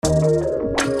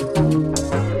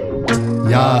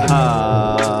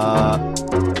Yeah.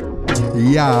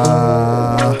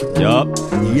 Yeah. Yup.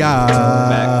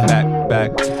 Yeah.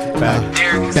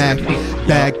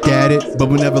 Back at it, but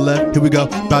we never left. Here we go,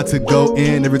 about to go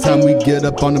in. Every time we get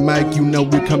up on the mic, you know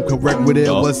we come correct with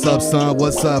it. What's up, son?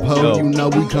 What's up, ho? You know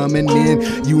we coming in.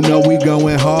 You know we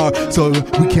going hard. So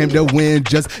we came to win.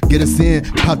 Just get us in,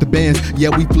 pop the bands. Yeah,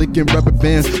 we flicking rubber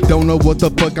bands. Don't know what the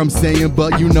fuck I'm saying,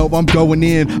 but you know I'm going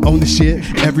in on the shit.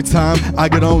 Every time I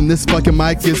get on this fucking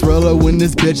mic, it's Rollo in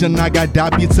this bitch, and I got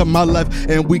Doppy to my left,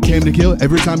 and we came to kill.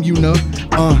 Every time you know,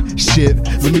 shit.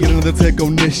 Let me get another take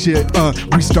on this shit.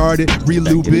 We started,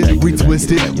 re-loop it,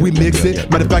 re-twist it, we mix it.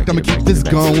 Matter of fact, I'ma keep this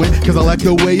going, cause I like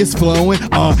the way it's flowing.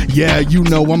 Yeah, you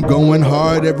know I'm going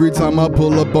hard every time I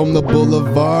pull up on the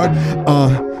boulevard.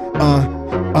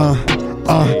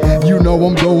 You know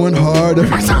I'm going hard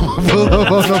every time I pull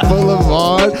up on the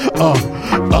boulevard.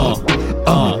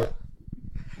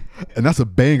 And that's a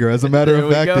banger, as a matter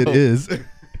of fact, it is.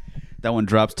 That one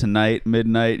drops tonight,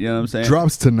 midnight, you know what I'm saying?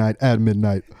 Drops tonight at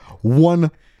midnight.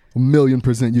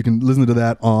 1,000,000%. You can listen to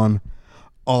that on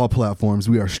all platforms.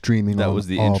 We are streaming. That was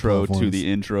the intro to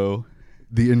the intro.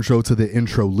 The intro to the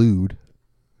interlude.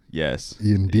 Yes.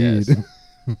 Indeed. Yes.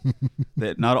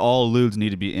 That not all ludes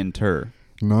need to be inter.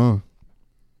 No.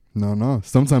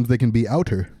 Sometimes they can be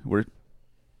outer.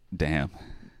 Damn.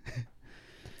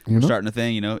 You know? Starting a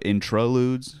thing,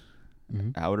 introludes,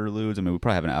 outer ludes. I mean, we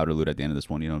probably have an outer lude at the end of this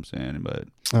one, you know what I'm saying? But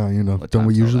don't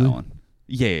we usually?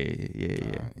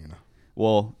 Yeah.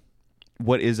 Well,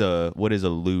 what is a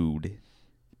lewd?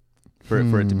 For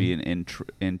it to be an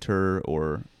inter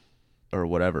or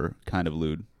whatever kind of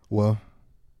lewd. Well,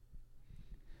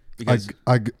 because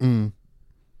I don't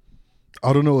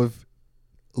know if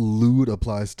lewd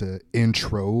applies to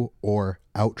intro or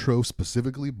outro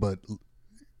specifically, but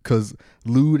because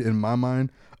lewd in my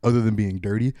mind, other than being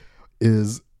dirty,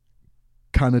 is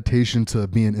connotation to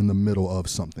being in the middle of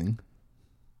something.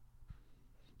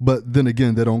 But then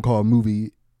again, they don't call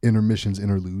movie intermissions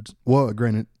interludes. Well,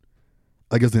 granted,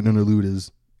 I guess an interlude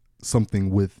is something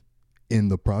within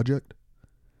the project,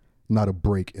 not a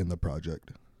break in the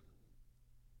project.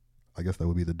 I guess that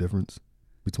would be the difference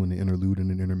between the interlude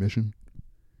and an intermission.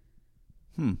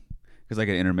 Because like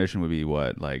an intermission would be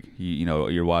what? Like,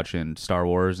 you're watching Star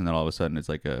Wars and then all of a sudden it's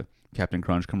like a Captain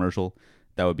Crunch commercial.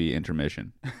 That would be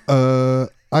intermission. I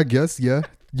guess, yeah.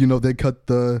 They cut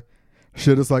the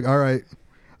shit. It's like, all right,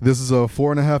 this is a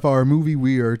 4.5 hour movie.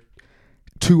 We are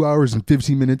 2 hours and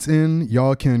 15 minutes in.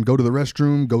 Y'all can go to the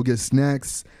restroom, go get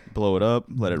snacks. Blow it up,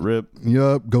 let it rip.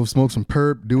 Yup, go smoke some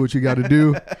perp, do what you got to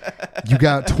do. You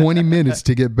got 20 minutes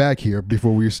to get back here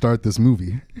before we start this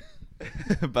movie.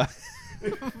 By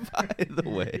the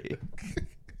way,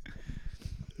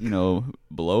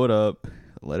 blow it up,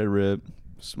 let it rip,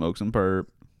 smoke some perp.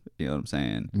 You know what I'm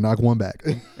saying? Knock one back.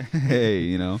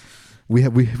 Hey, we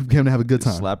came to have a good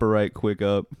time. Slap her right quick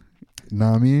up.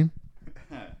 Know what I mean?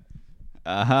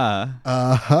 I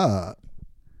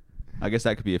guess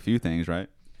that could be a few things, right?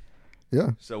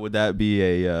 Yeah. So would that be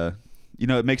a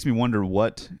it makes me wonder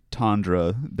what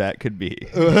tundra that could be.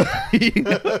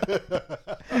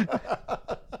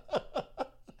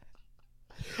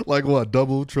 Like what?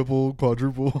 Double, triple,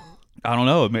 quadruple? I don't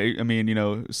know. I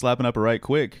mean, slapping up a right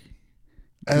quick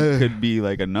could be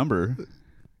like a number.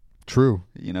 True.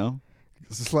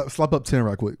 Slap up 10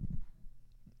 right quick.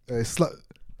 Hey,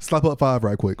 slap up 5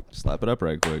 right quick. Slap it up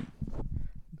right quick.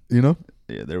 Yeah,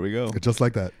 there we go. Just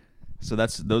like that. So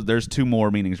there's 2 more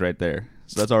meanings right there.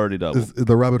 So that's already double.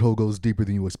 The rabbit hole goes deeper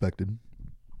than you expected.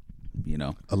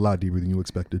 A lot deeper than you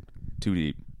expected. Too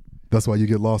deep. That's why you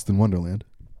get lost in Wonderland.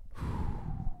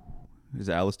 Is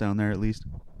Alice down there at least?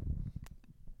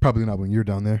 Probably not when you're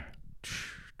down there.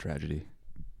 Tragedy.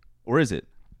 Or is it?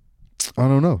 I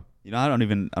don't know. I don't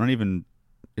even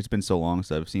it's been so long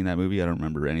since I've seen that movie. I don't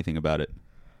remember anything about it.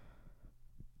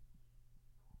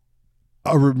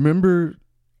 I remember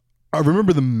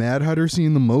the Mad Hatter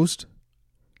scene the most,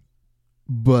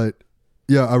 but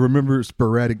yeah, I remember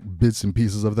sporadic bits and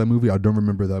pieces of that movie. I don't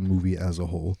remember that movie as a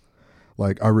whole.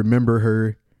 Like, I remember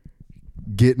her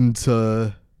getting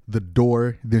to the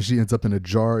door, then she ends up in a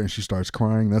jar and she starts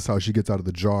crying. That's how she gets out of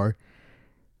the jar.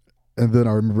 And then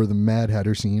I remember the Mad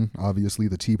Hatter scene, obviously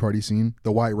the Tea Party scene,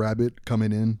 the White Rabbit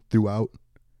coming in throughout,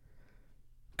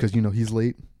 because he's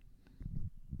late.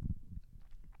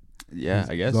 Yeah,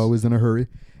 I guess. He's always in a hurry.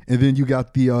 And then you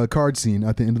got the card scene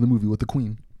at the end of the movie with the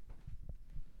Queen.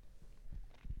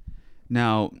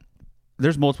 Now,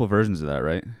 there's multiple versions of that,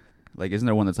 right? Like, isn't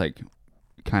there one that's like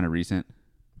kind of recent,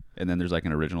 and then there's like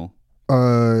an original?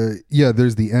 Yeah,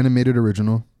 there's the animated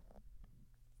original.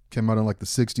 Came out in like the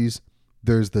 60s.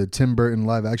 There's the Tim Burton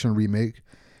live action remake.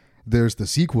 There's the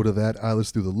sequel to that,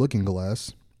 Alice Through the Looking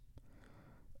Glass.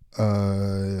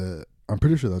 I'm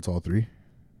pretty sure that's all 3.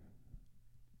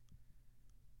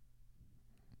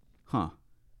 Huh.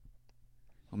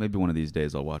 Well, maybe one of these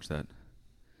days I'll watch that.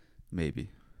 Maybe.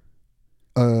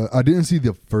 I didn't see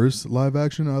the first live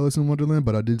action Alice in Wonderland,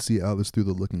 but I did see Alice Through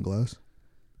the Looking Glass.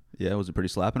 Yeah, was it pretty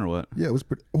slapping or what? Yeah, it was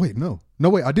pretty. Wait, no,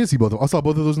 wait, I did see both of them. I saw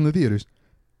both of those in the theaters.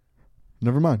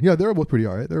 Never mind. Yeah, they were both pretty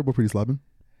alright. They were both pretty slapping.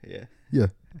 Yeah. Yeah.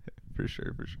 For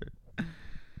sure.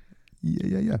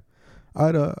 Yeah.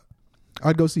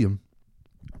 I'd go see them.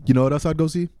 You know what else I'd go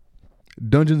see?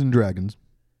 Dungeons and Dragons.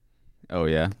 Oh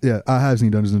yeah. Yeah, I have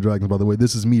seen Dungeons and Dragons. By the way,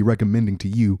 this is me recommending to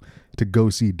you to go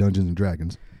see Dungeons and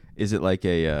Dragons. Is it like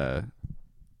a?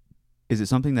 Is it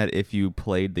something that if you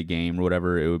played the game or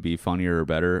whatever, it would be funnier or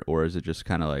better, or is it just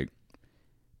kind of like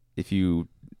if you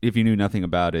knew nothing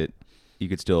about it, you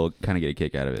could still kind of get a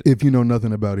kick out of it? If you know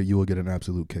nothing about it, you will get an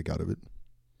absolute kick out of it.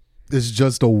 It's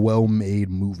just a well-made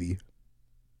movie.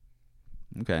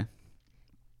 Okay.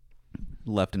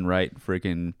 Left and right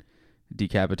freaking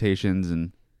decapitations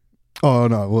and... Oh,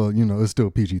 no. Well, it's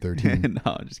still PG-13.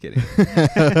 No, I'm just kidding.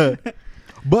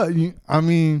 But, I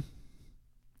mean,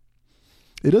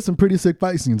 it has some pretty sick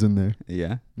fight scenes in there.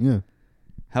 Yeah? Yeah.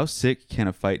 How sick can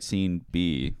a fight scene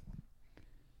be?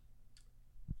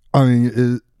 I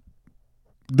mean,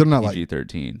 they're not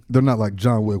PG-13. They're not like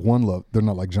John Wick 1 level. They're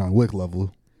not like John Wick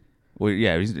level. Well,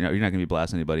 yeah, you're not going to be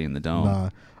blasting anybody in the dome. Nah.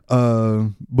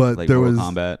 But like there Mortal was...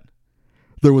 Kombat.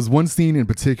 There was one scene in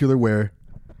particular where,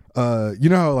 you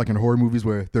know how like in horror movies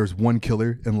where there's one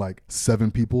killer and like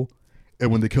 7 people,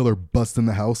 and when the killer busts in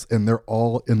the house and they're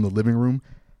all in the living room,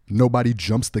 nobody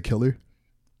jumps the killer.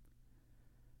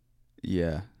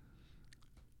 Yeah.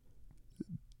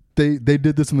 They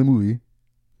did this in the movie.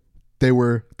 They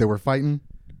were fighting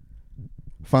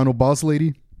final boss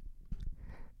lady,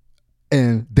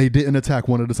 and they didn't attack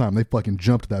one at a time. They fucking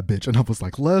jumped that bitch, and I was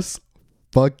like, let's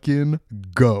fucking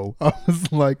go. I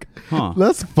was like,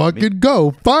 let's fucking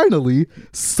go. Finally,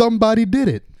 somebody did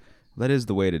it. That is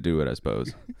the way to do it, I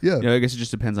suppose. Yeah. I guess it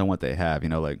just depends on what they have,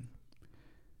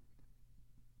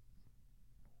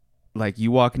 like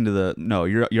you walk into the... No,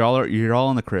 you're all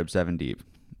in the crib 7 deep.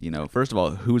 First of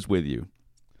all, who's with you?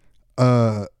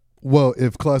 Well,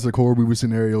 if classic horror movie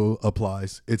scenario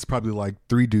applies, it's probably like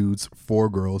 3 dudes, 4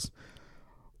 girls.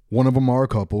 One of them are a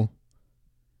couple.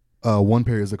 One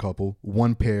pair is a couple.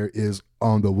 One pair is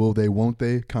on the will they, won't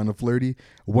they kind of flirty.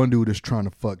 One dude is trying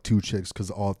to fuck 2 chicks because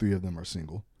all 3 of them are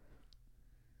single.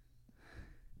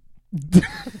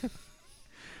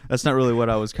 That's not really what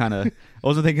I was kind of... I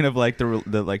wasn't thinking of like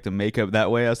the makeup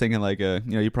that way. I was thinking like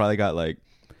you probably got like...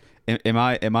 Am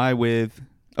I with...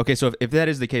 Okay, so if that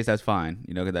is the case, that's fine.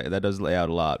 That does lay out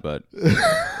a lot. But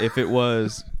if it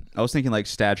was... I was thinking like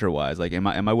stature wise. Like am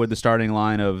I with the starting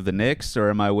line of the Knicks, or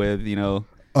am I with,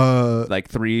 like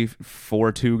 3,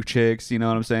 4, 2 chicks, you know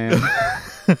what I'm saying?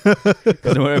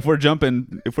 Because if we're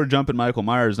jumping Michael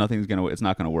Myers, it's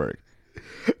not gonna work.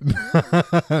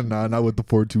 Nah, not with the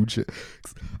 4-2 chicks.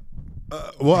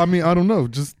 Well, I mean, I don't know.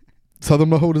 Just tell them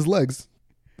to hold his legs.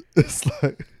 It's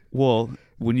like, well,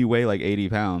 when you weigh like 80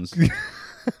 pounds,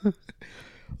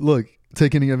 look,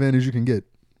 take any advantage you can get.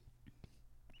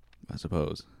 I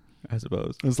suppose.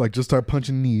 It's like just start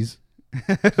punching knees.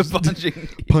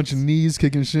 punching knees,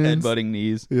 kicking shins, headbutting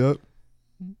knees. Yep.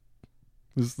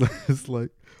 It's like,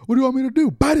 what do you want me to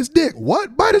do? Bite his dick.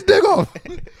 What? Bite his dick off.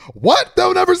 What?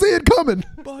 They'll never see it coming.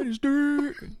 Bite his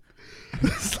dick.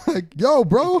 It's like, yo,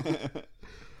 bro,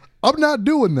 I'm not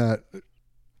doing that.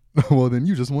 Well, then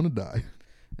you just want to die.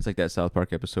 It's like that South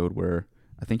Park episode where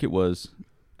I think it was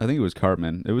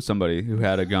Cartman. It was somebody who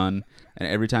had a gun, and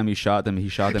every time he shot them in the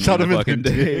fucking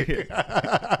dick.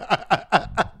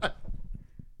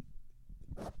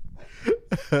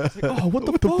 It's like, oh, what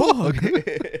the fuck?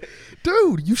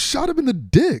 Dude, you shot him in the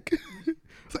dick.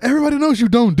 So everybody knows you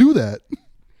don't do that.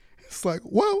 It's like,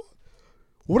 well,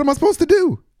 what am I supposed to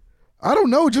do? I don't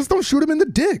know. Just don't shoot him in the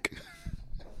dick.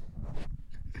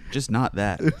 Just not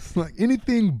that. It's like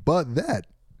anything but that.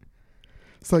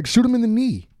 It's like shoot him in the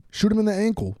knee. Shoot him in the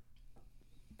ankle.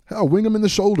 Hell, wing him in the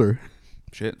shoulder.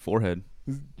 Shit, forehead.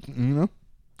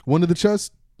 One to the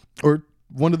chest, or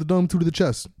one to the dome, 2 to the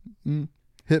chest.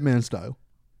 Hitman style.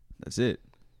 That's it.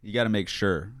 You got to make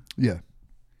sure. Yeah.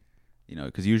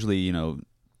 Because usually,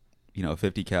 a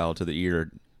 50 cal to the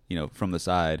ear, from the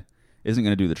side, isn't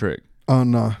going to do the trick. Oh,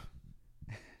 no.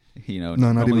 No,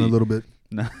 not even a little bit.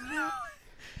 No.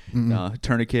 No,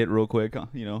 tourniquet real quick,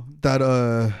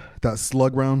 That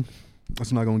slug round,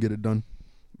 that's not going to get it done.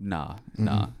 Nah.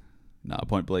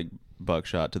 Point blank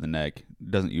buckshot to the neck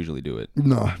doesn't usually do it.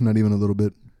 No, not even a little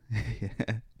bit.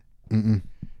 Yeah.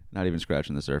 Not even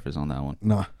scratching the surface on that one.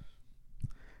 Nah.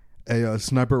 A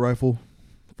sniper rifle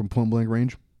from point blank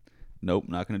range? Nope,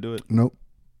 not gonna do it. Nope.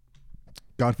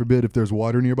 God forbid if there's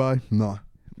water nearby? Nah.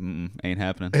 Ain't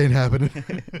happening. Ain't happening.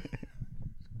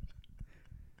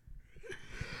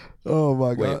 Oh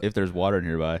my Wait, God. if there's water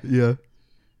nearby. Yeah.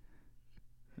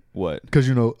 What? Because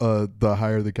the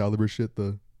higher the caliber shit,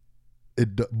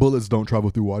 bullets don't travel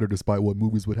through water, despite what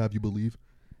movies would have you believe.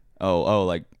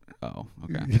 Okay.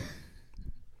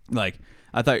 Like,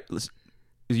 I thought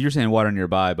you're saying water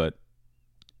nearby, but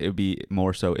it would be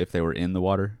more so if they were in the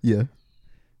water. Yeah.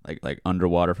 Like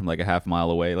underwater from like a half mile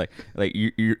away. Like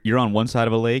you're on one side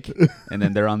of a lake, and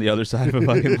then they're on the other side of a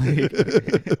fucking lake.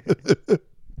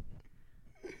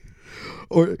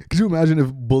 Or could you imagine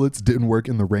if bullets didn't work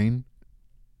in the rain?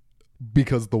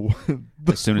 Because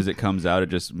as soon as it comes out, it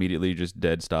just immediately just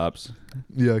dead stops.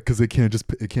 Yeah, because it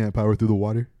can't power through the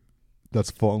water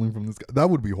that's falling from the sky. That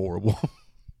would be horrible.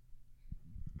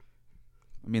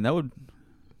 I mean, that would.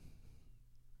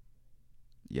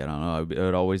 Yeah, I don't know. It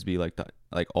would always be like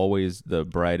always the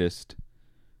brightest,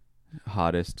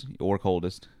 hottest or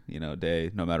coldest, day,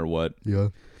 no matter what. Yeah.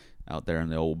 Out there in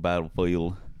the old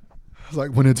battlefield. It's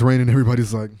like when it's raining,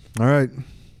 everybody's like, "All right,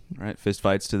 fist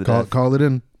fights to the death. Call it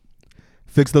in.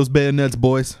 Fix those bayonets,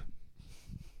 boys.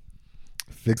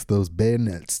 Fix those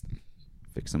bayonets.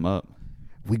 Fix them up.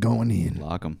 We going in.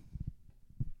 Lock them.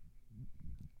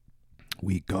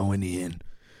 We going in,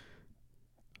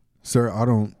 sir.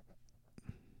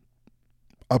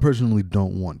 I personally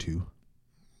don't want to.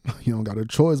 You don't got a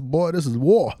choice, boy. This is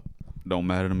war. Don't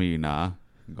matter to me, nah.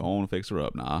 Go on and fix her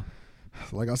up, nah.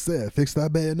 Like I said, fix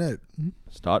that bayonet.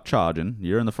 Start charging.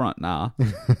 You're in the front, nah.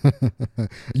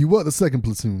 You were the second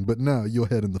platoon, but now you're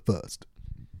heading the first.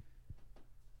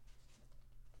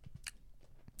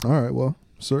 All right, well,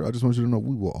 sir, I just want you to know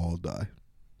we will all die.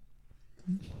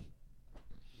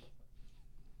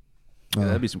 Yeah,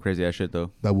 that'd be some crazy ass shit,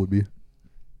 though. That would be.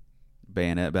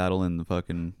 Bayonet battle in the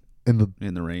fucking in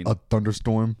the rain. A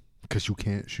thunderstorm because you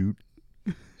can't shoot.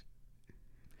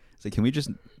 It's like, can we just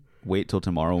wait till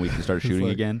tomorrow and we can start shooting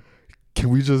again? Can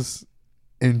we just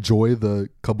enjoy the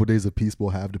couple days of peace we'll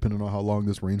have, depending on how long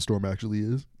this rainstorm actually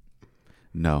is?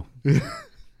 No.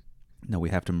 No, we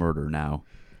have to murder now.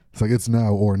 It's like it's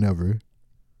now or never.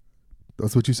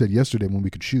 That's what you said yesterday when we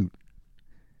could shoot.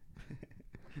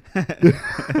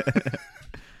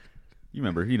 You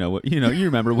remember, you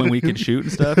remember when we could shoot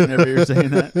and stuff whenever you were saying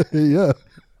that? Yeah.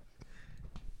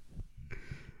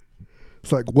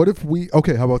 It's like, what if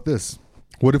how about this?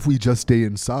 What if we just stay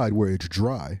inside where it's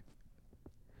dry?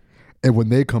 And when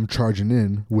they come charging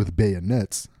in with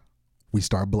bayonets, we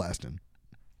start blasting.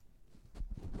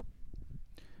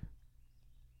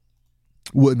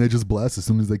 Wouldn't they just blast as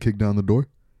soon as they kick down the door?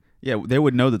 Yeah, they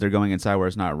would know that they're going inside where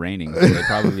it's not raining, so they'd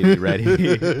probably be ready.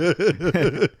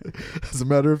 As a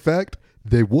matter of fact,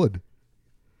 they would.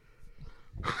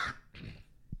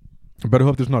 I better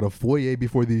hope there's not a foyer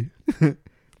between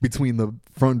the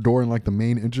front door and like the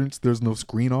main entrance. There's no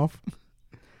screen off.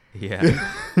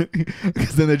 Yeah.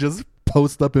 Because then they just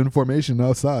post up in formation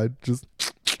outside. It's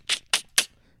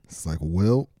like,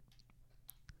 well,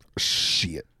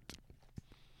 shit.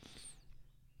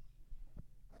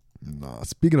 Nah,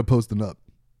 speaking of posting up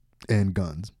and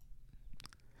guns,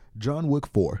 John Wick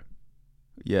 4.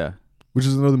 Yeah. Which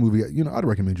is another movie, I'd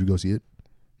recommend you go see it.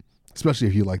 Especially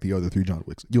if you like the other 3 John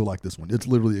Wicks. You'll like this one. It's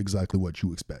literally exactly what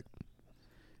you expect.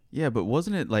 Yeah, but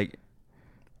wasn't it like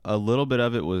a little bit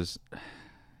of it was,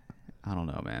 I don't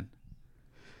know, man.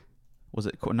 Was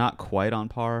it not quite on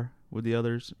par with the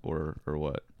others or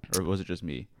what? Or was it just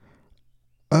me?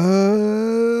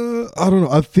 I don't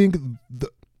know. I think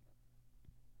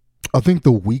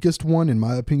the weakest one, in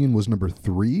my opinion, was number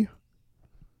 3.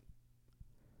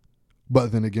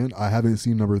 But then again, I haven't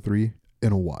seen number 3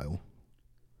 in a while.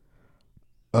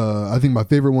 I think my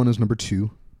favorite one is number 2,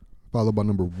 followed by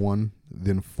number 1,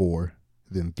 then 4,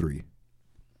 then 3.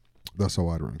 That's how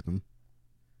I'd rank them.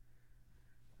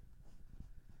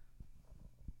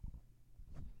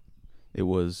 It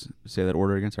was, say that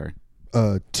order again, sorry.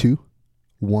 2,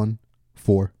 1,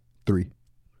 4, 3.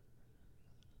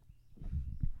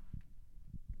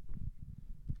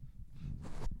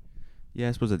 Yeah,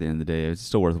 I suppose at the end of the day, it's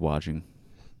still worth watching.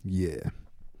 Yeah.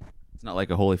 It's not like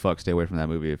a holy fuck, stay away from that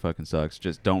movie. It fucking sucks.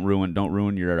 Just don't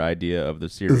ruin your idea of the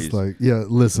series. It's like, yeah,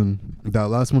 listen, that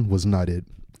last one was not it.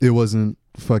 It wasn't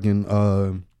fucking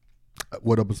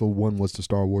what episode 1 was to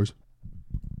Star Wars.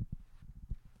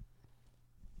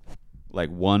 Like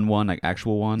like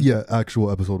actual one? Yeah,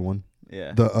 actual episode 1.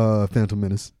 Yeah. The Phantom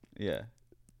Menace. Yeah.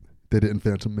 They didn't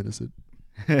Phantom Menace it.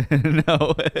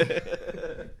 No.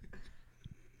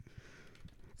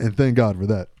 And thank God for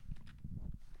that.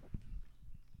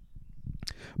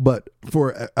 But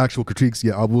for actual critiques,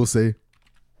 yeah, I will say,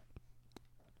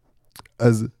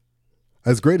 as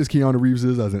great as Keanu Reeves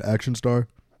is as an action star,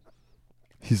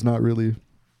 he's still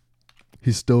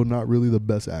not really the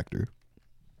best actor.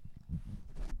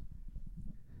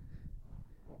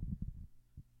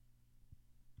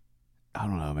 I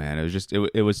don't know, man. It was just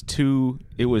it was too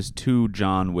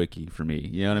John Wicky for me.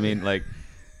 You know what I mean? Like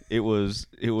it was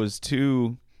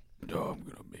too. Oh, I'm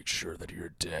gonna make sure that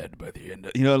you're dead by the end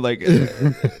of, like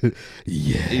Yeah,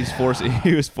 he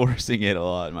was forcing it a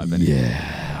lot in my opinion.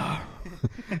 Yeah.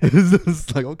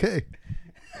 It's like, okay.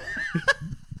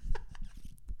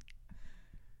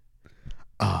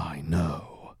 I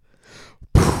know.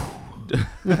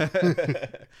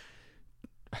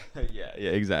 Yeah,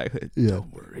 exactly. Yeah.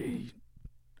 Don't worry,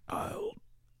 I'll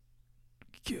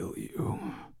kill you.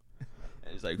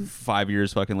 And it's like 5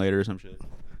 years fucking later or some shit.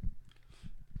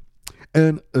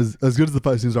 And as good as the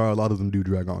fight scenes are, a lot of them do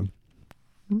drag on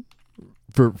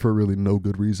for really no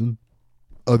good reason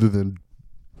other than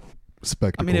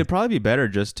spectacle. I mean, it'd probably be better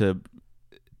just to,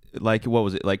 like, what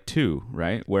was it, like 2,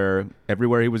 right? Where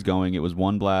everywhere he was going, it was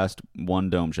one blast, one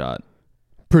dome shot.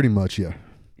 Pretty much, yeah.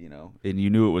 And you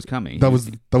knew it was coming. That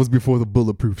was before the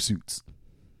bulletproof suits.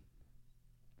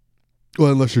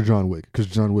 Well, unless you're John Wick, because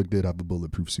John Wick did have a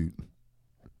bulletproof suit.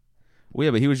 Well,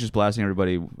 yeah, but he was just blasting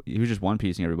everybody. He was just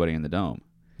one-piecing everybody in the dome.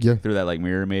 Yeah. Through that, like,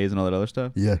 mirror maze and all that other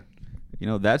stuff. Yeah.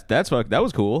 That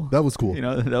was cool. That was cool.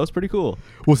 That was pretty cool.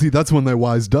 Well, see, that's when they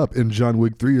wised up. In John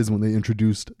Wick 3 is when they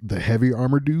introduced the heavy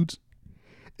armor dudes.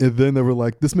 And then they were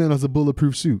like, this man has a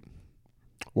bulletproof suit.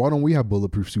 Why don't we have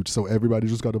bulletproof suits? So everybody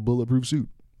just got a bulletproof suit.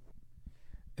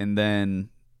 And then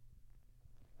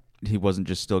he wasn't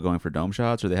just still going for dome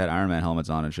shots, or they had Iron Man helmets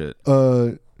on and shit.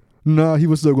 Nah, he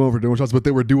was still going for dome shots, but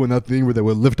they were doing that thing where they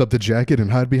would lift up the jacket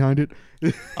and hide behind it.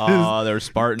 Oh, they were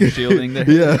Spartan shielding there.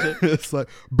 Yeah, it's like,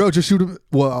 bro, just shoot him.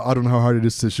 Well, I don't know how hard it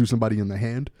is to shoot somebody in the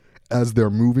hand as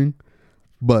they're moving,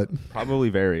 but probably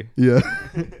very. Yeah,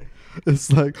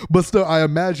 it's like, but still, I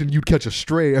imagine you'd catch a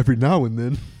stray every now and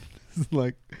then. It's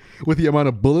like with the amount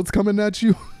of bullets coming at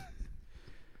you.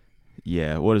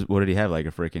 Yeah, what did he have? Like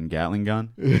a freaking Gatling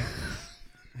gun?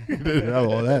 He didn't have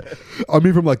all that. I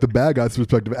mean, from like the bad guy's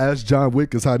perspective, as John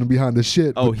Wick is hiding behind the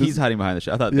shit. Oh, he's hiding behind the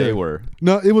shit. I thought they were.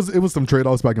 No, it was some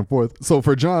trade-offs back and forth. So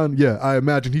for John, yeah, I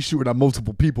imagine he's shooting at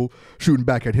multiple people, shooting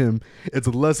back at him. It's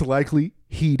less likely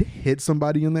he'd hit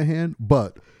somebody in the hand,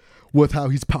 but with how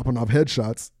he's popping off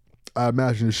headshots, I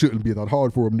imagine it shouldn't be that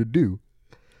hard for him to do.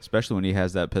 Especially when he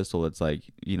has that pistol that's like,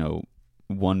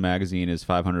 one magazine is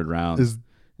 500 rounds.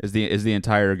 Is the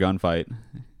entire gunfight.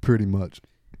 Pretty much.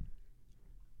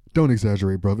 Don't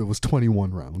exaggerate, bro. It was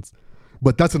 21 rounds.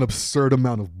 But that's an absurd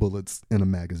amount of bullets in a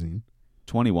magazine.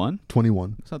 21?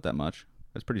 21. It's not that much.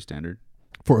 That's pretty standard.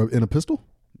 In a pistol?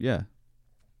 Yeah.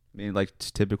 I mean, like,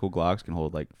 typical Glocks can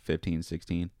hold like 15,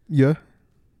 16. Yeah.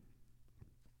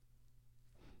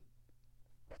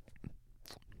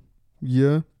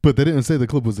 Yeah. But they didn't say the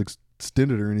clip was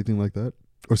extended or anything like that.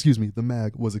 Or excuse me, the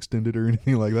mag was extended or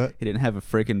anything like that. He didn't have a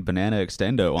freaking banana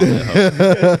extendo on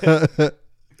that.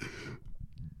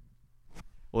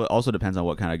 Well, it also depends on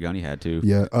what kind of gun he had too.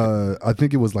 Yeah, I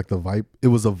think it was like it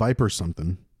was a Viper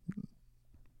something.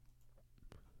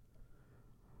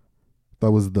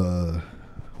 That was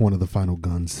one of the final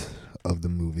guns of the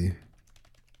movie.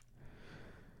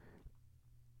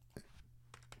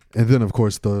 And then of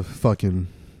course the fucking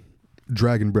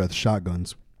Dragon Breath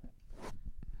shotguns.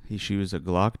 He shoots a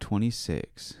Glock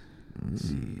 26. Let's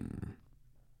see.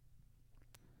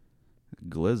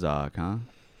 Glizok, huh?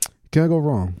 Can't go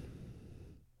wrong.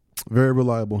 Very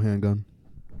reliable handgun.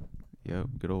 Yep,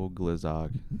 good old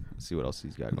Glizok. Let's see what else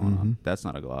he's got going on. That's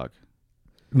not a Glock.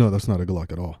 No, that's not a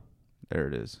Glock at all. There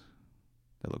it is.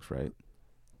 That looks right.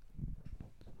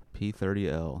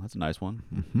 P30L. That's a nice one.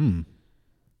 Mm-hmm.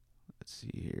 Let's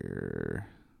see here.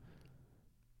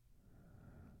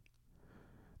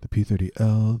 The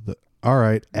P30L. All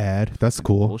right, ad. That's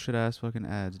cool. Bullshit ass fucking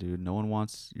ads, dude. No one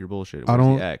wants your bullshit. I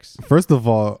don't. The X? First of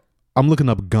all, I'm looking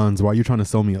up guns. Why are you trying to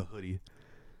sell me a hoodie?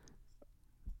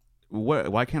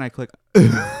 Why can't I click?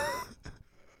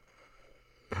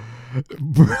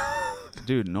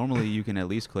 Dude, normally you can at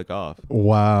least click off.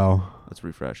 Wow. Let's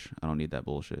refresh. I don't need that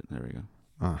bullshit. There we go.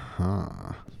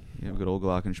 Uh-huh. You have good old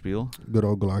Glockenspiel. Good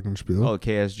old Glockenspiel. Oh,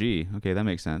 KSG. Okay, that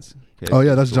makes sense. KSG, oh,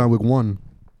 yeah, that's cool. John Wick 1.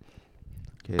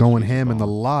 KSG going ham in the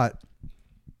lot.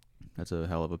 That's a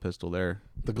hell of a pistol there.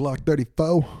 The Glock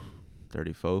 34.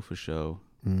 34 for show.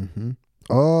 Mm-hmm.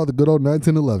 Oh, the good old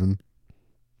 1911.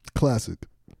 Classic.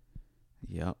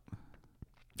 Yep.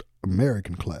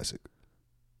 American classic.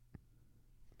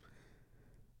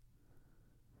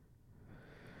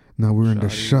 Now we're into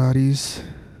shotties.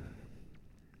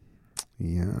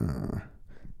 Yeah.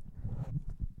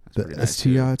 That's The pretty nice,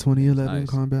 STI too. 2011 Nice.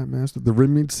 Combat Master. The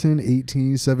Remington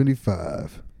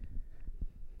 1875.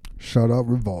 Shout out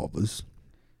revolvers.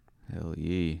 Hell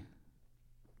yeah.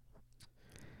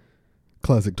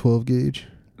 Classic 12 gauge.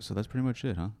 So that's pretty much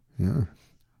it, huh? Yeah.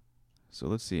 So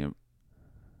let's see.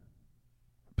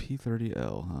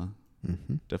 P30L, huh?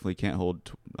 Mm-hmm. Definitely can't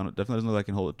hold. Definitely doesn't look like it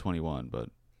can hold a 21, but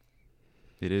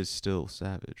it is still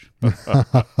savage.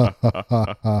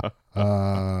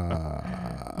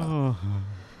 Oh.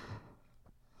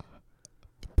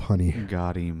 Punny.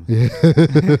 Got him.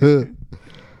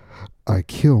 I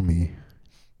kill me.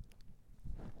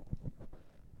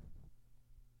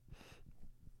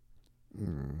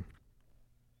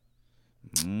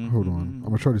 Hold on. I'm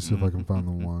going to try to see if I can find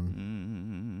the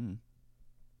one.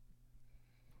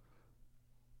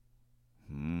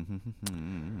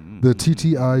 The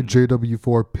TTI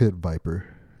JW4 Pit Viper.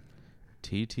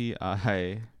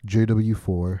 TTI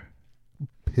JW4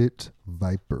 Pit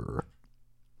Viper.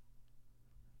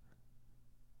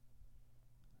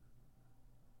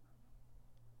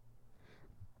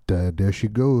 There she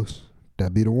goes.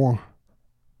 That be the one.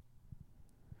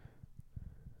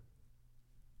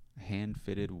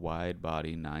 hand-fitted wide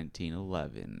body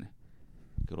 1911.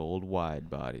 Good old wide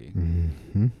body.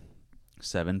 Mm-hmm.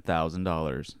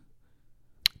 $7,000.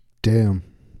 Damn.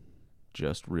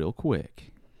 Just real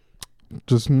quick.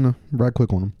 Just, right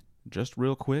click on them. Just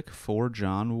real quick for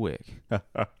John Wick.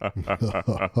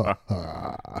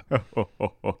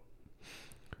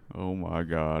 Oh my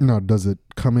God. Now, does it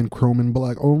come in chrome and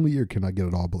black only, or can I get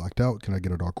it all blacked out? Can I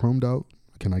get it all chromed out?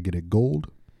 Can I get it gold?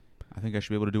 I think I should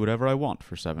be able to do whatever I want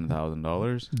for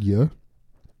 $7,000. Yeah.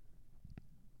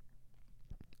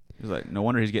 He's like, no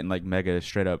wonder he's getting like mega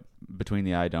straight up between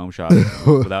the eye dome shots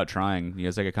without trying. He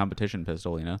has like a competition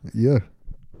pistol, you know? Yeah.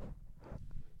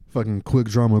 Fucking quick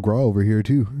draw McGraw over here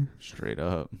too. Straight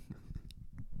up.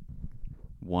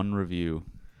 One review.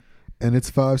 And it's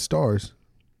 5 stars.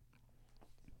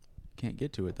 Can't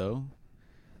get to it though.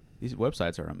 These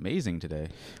websites are amazing today.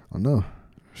 I know.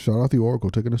 Shout out the Oracle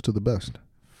taking us to the best.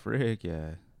 Frick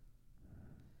yeah.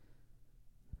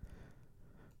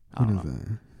 What is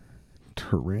that?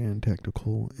 Terran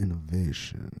Tactical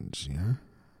Innovations, yeah?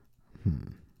 I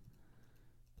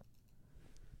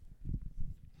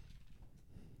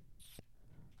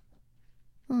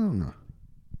don't know.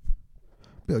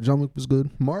 Yeah, John Wick was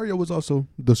good. Mario was also,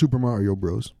 the Super Mario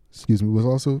Bros,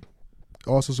 was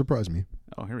also surprised me.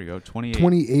 Oh, here we go. 28.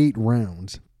 28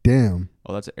 rounds. Damn.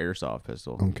 Oh, that's an airsoft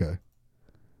pistol. Okay.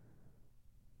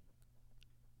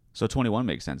 So 21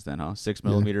 makes sense then, huh? 6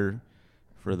 millimeter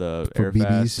for the For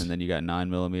airfast, BBs. and then you got 9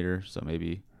 millimeter, so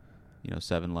maybe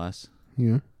 7 less.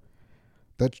 Yeah.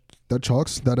 That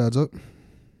chalks. That adds up.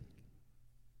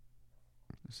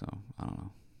 So I don't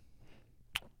know.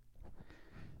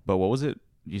 But what was it?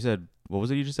 What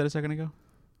was it you just said a second ago?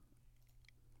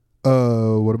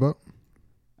 What about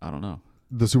I don't know.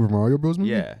 the Super Mario Bros movie?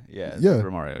 Yeah. Yeah.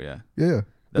 Super Mario, yeah. Yeah.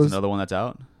 That's another one that's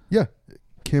out? Yeah.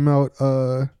 Came out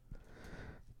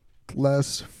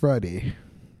last Friday.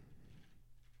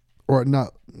 Or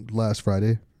not last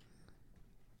Friday.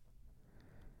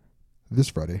 This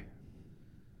Friday.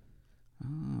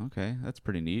 Oh, okay. That's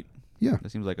pretty neat. Yeah.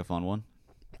 That seems like a fun one.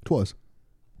 It was.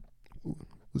 It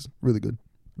was really good.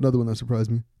 Another one that surprised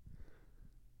me.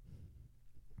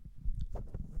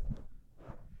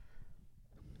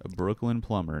 A Brooklyn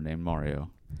plumber named Mario.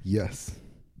 Yes.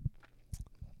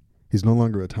 He's no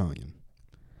longer Italian.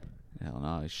 Hell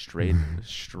no, he's straight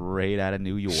out of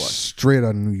New York. Straight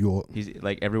out of New York. He's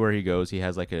like everywhere he goes, he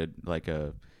has like a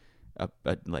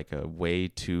way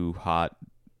too hot,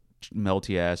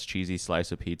 melty ass cheesy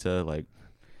slice of pizza.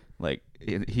 Like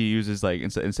he uses like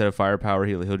instead of firepower,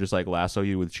 he'll just like lasso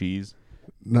you with cheese.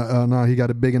 No, he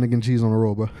got a bacon, egg, and cheese on a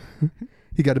roll, bro.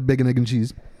 He got a bacon, egg, and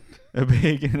cheese. A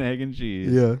bacon, egg, and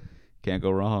cheese. Yeah. Can't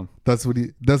go wrong. That's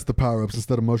the power ups.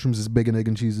 Instead of mushrooms, it's bacon, egg,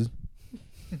 and cheeses.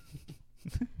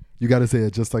 You gotta say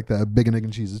it just like that. Bacon, egg,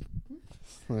 and cheeses.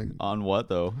 Like, On what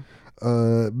though?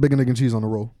 bacon, egg, and cheese on a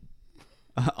roll.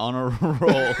 On a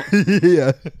roll.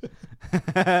 Yeah.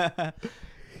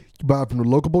 Buy it from the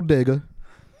local bodega.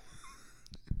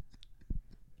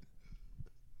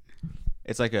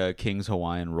 It's like a King's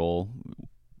Hawaiian roll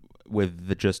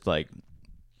with just like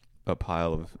a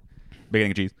pile of bacon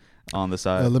and cheese on the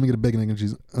side. Let me get a bacon, egg, and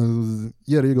cheese.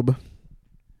 Yeah, there you go, bro.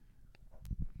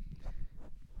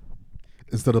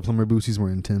 Instead of plumber boots, he's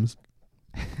wearing Tim's.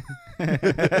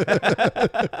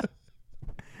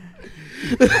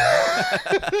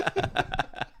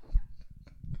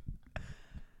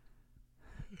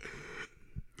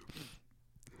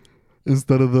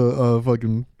 Instead of the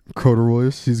fucking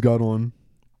corduroys, he's got on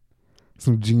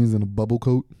Some jeans and a bubble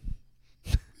coat.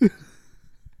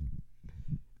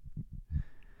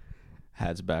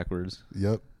 Hats backwards.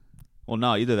 Yep. Well,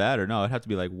 no, either that or no. It'd have to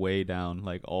be like way down,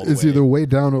 like all the It's way. either way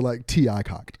down or like T.I.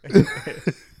 cocked.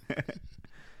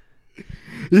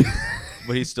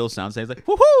 But he still sounds like,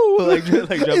 woohoo! Like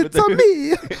jumping It's a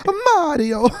me, a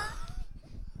Mario.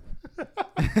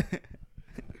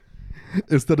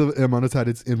 Instead of M on his hat,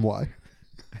 it's NY.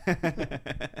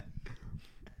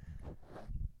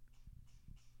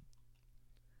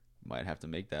 Might have to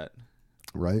make that.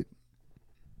 Right?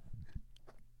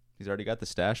 He's already got the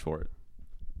stash for it.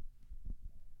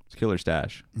 It's killer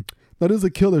stash. That is a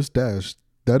killer stash.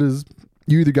 That is,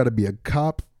 you either got to be a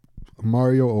cop, a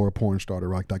Mario, or a porn star to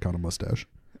rock that kind of mustache.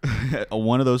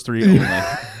 One of those three only.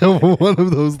 One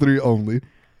of those three only.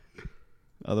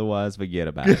 Otherwise, forget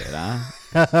about it, huh?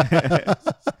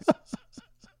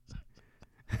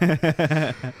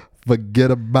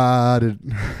 Forget about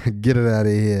it. Get it out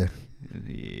of here.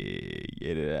 Yeah,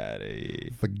 get it out of here.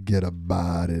 Forget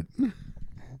about it.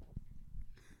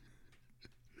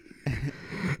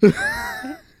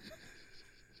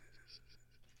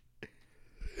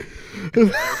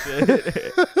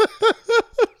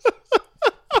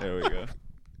 There we go.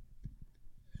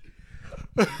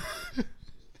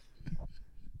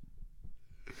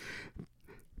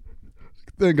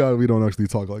 Thank God we don't actually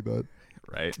talk like that.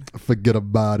 Right. Forget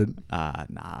about it.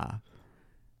 Nah.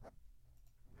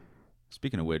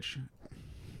 Speaking of which,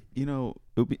 you know,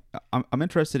 I'm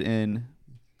interested in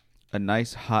a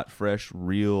nice, hot, fresh,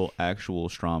 real, actual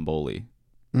Stromboli.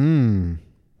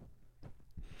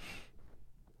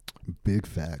 Big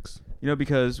facts. You know,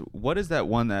 because what was that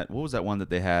one that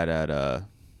they had at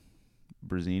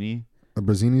Brazzini?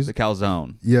 Brazzini's? The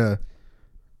calzone. Yeah.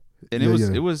 And it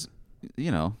was,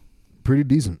 you know, pretty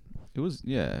decent. it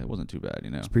wasn't too bad, you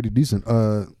know. It's pretty decent.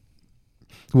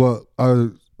 Well, I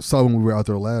saw when we were out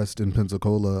there last in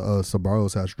Pensacola,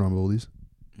 Sabaros had Strombolis.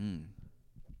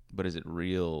 But is it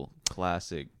real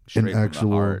classic, straight An from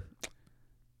the heart?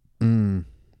 I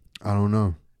don't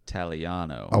know.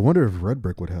 Italiano. I wonder if Red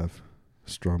Brick would have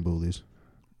Strombolis.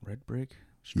 Red Brick?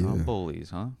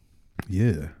 Strombolis, huh?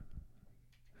 Yeah.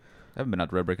 I haven't been out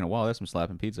to Red Brick in a while. That's some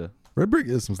slapping pizza. Red Brick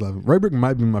is some slapping. Red Brick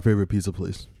might be my favorite pizza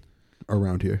place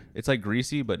around here. It's like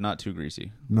greasy, but not too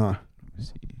greasy. Nah.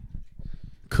 Let's see.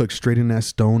 Cooked straight in that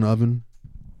stone oven.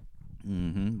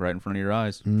 Right in front of your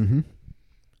eyes. You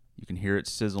can hear it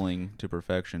sizzling to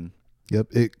perfection. Yep.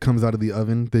 It comes out of the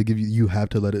oven. They give you have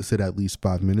to let it sit at least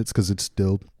 5 minutes because it's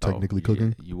still technically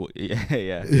cooking. You will,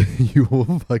 yeah. You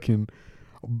will fucking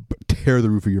tear the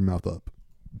roof of your mouth up.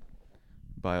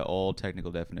 By all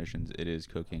technical definitions, it is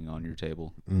cooking on your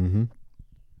table.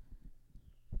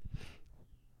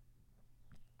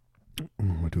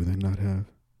 What do they not have?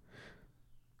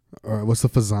 All right, what's the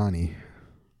Fasani?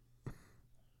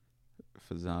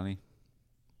 Fasani?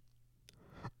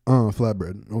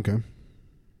 Flatbread. Okay.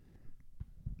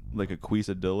 Like a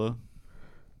quesadilla?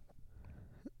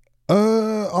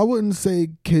 I wouldn't say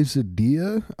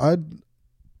quesadilla. I'd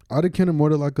akin it more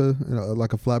to like a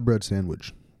flatbread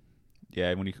sandwich.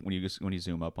 Yeah, when you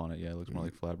zoom up on it, yeah, it looks more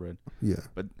like flatbread. Yeah.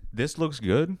 But this looks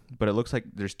good, but it looks like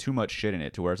there's too much shit in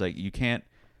it to where it's like you can't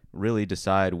really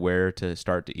decide where to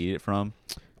start to eat it from.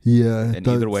 Yeah. And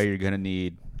either way, you're gonna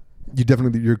need.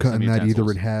 You're cutting that either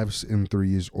utensils. in halves and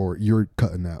threes, or you're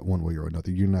cutting that one way or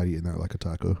another. You're not eating that like a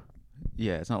taco.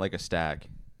 Yeah, it's not like a stack.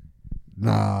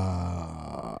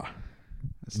 Nah.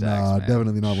 Stacks, man.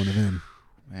 Definitely not one of them.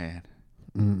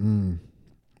 Man.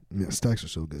 Yeah, stacks are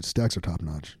so good. Stacks are top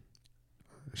notch.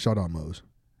 Shout out Moe's.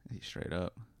 Straight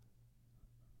up.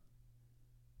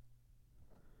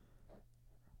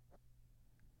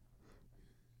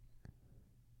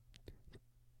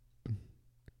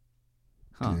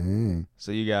 Huh. Dang.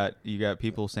 So you got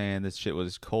people saying this shit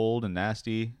was cold and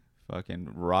nasty, fucking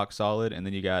rock solid, and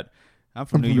then you got I'm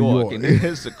from New York, and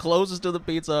it's the closest to the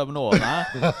pizza up north, huh?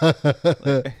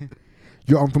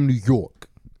 I'm from New York.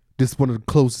 This is one of the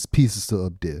closest pieces to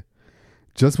up there.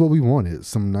 Just what we wanted.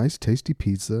 Some nice tasty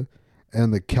pizza,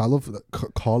 and the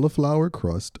cauliflower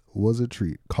crust was a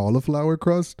treat. Cauliflower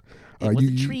crust? It was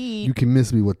a treat. You can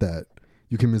miss me with that.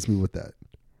 I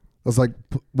was like,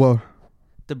 well...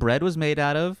 The bread was made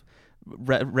out of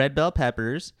red bell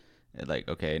peppers. Like,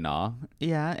 okay, nah.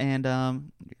 Yeah, and I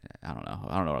don't know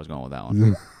where I was going with that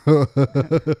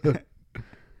one.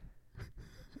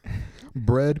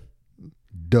 Bread,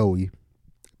 doughy.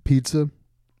 Pizza,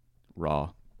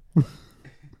 Raw.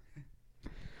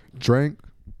 Drank,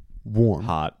 warm.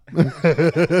 Hot.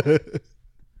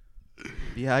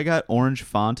 Yeah, I got orange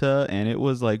Fanta, and it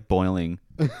was like boiling.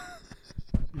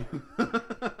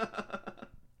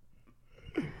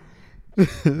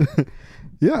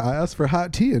 Yeah, I asked for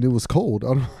hot tea and it was cold.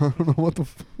 I don't know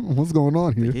what's going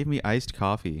on They here. gave me iced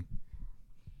coffee.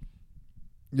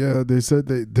 Yeah, they said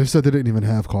they didn't even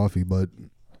have coffee, but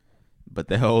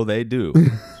They do.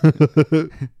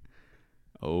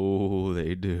 Oh,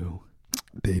 they do.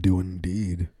 they do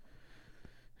indeed.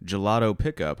 Gelato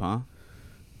pickup, huh?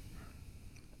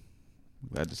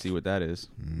 Glad to see what that is.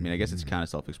 I mean, I guess it's kind of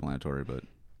self-explanatory, but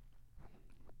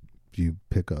You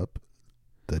pick up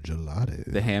the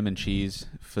gelato. the ham and cheese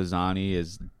Fasani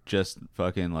is just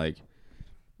fucking like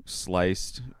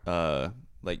sliced,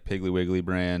 like Piggly Wiggly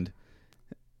brand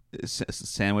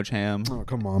sandwich ham. Oh,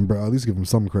 come on, bro. At least give him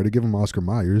some credit. Give him Oscar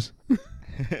Myers.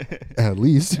 At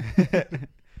least.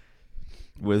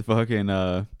 With fucking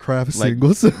Craft like,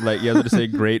 singles. like you have to say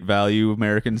great value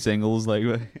American singles like.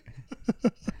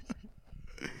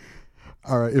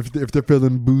 All right, if they're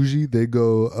feeling bougie, they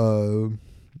go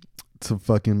to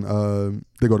fucking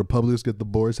they go to Publix, get the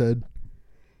boar's head,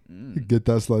 get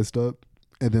that sliced up,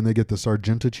 and then they get the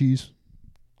Sargento cheese.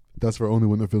 That's for only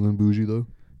when they're feeling bougie, though.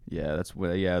 Yeah, that's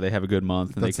what. Yeah, they have a good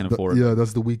month and they can afford. Yeah,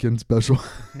 that's the weekend special.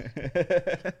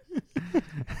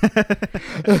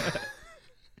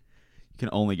 You can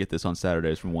only get this on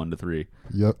Saturdays from 1 to 3.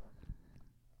 Yep.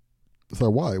 So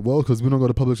why? Well, because we don't go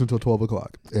to Publix until 12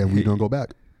 o'clock, and we don't go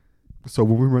back. So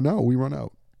when we run out, we run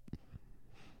out.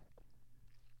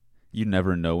 You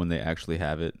never know when they actually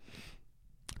have it.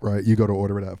 Right? You go to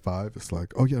order it at 5. It's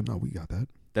like, oh yeah, no, we got that.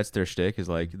 That's their shtick. Is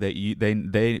like they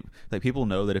like people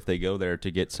know that if they go there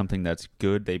to get something that's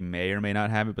good, they may or may not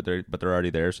have it, but they're already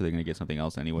there, so they're gonna get something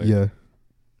else anyway. Yeah.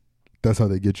 That's how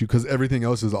they get you, because everything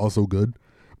else is also good.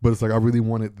 But it's like, I really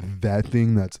wanted that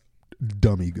thing that's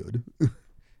dummy good.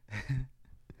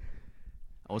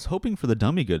 I was hoping for the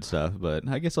dummy good stuff, but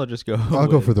I guess I'll just go. I'll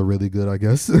go for the really good, I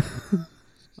guess.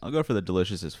 I'll go for the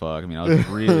delicious as fuck. I mean, I was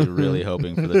really, really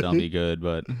hoping for the dummy good,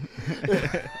 but.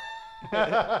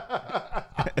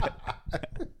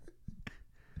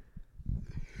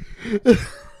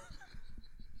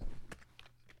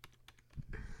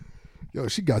 Yo,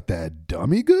 she got that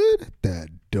dummy good? That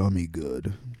dummy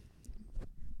good.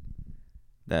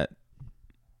 That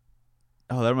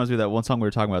reminds me of that one song we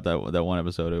were talking about, that one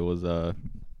episode. It was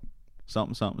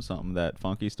something that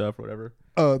funky stuff or whatever.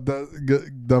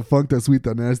 The funk, that sweet,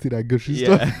 that nasty, that gushy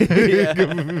stuff.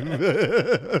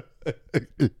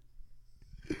 Yeah.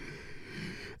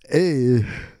 Hey,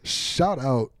 shout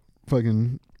out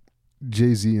fucking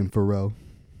Jay-Z and Pharrell.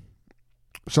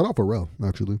 Shout out Pharrell,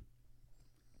 actually.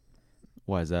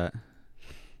 Why is that?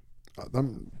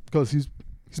 Because he's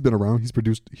been around. He's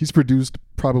produced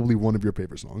probably one of your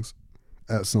favorite songs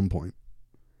at some point.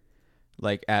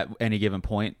 Like at any given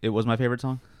point, it was my favorite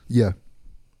song. Yeah.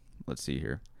 Let's see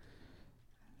here.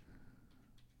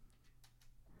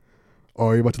 Oh,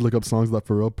 are you about to look up songs that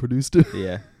Pharrell produced?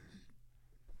 Yeah.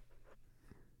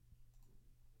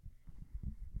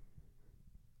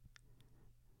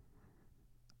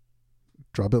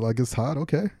 Drop It Like It's Hot.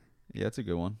 Okay. Yeah, that's a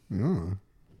good one. Yeah.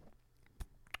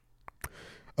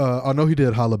 I know he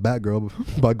did Holla Back Girl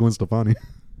by Gwen Stefani.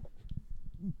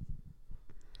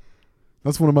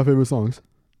 That's one of my favorite songs.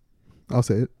 I'll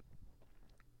say it.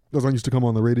 That song used to come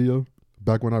on the radio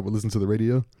back when I would listen to the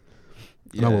radio.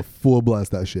 And I would full blast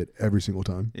that shit every single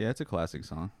time. Yeah, it's a classic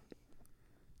song.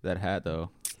 That hat, though.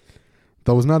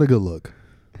 That was not a good look.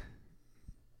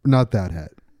 Not that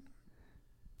hat.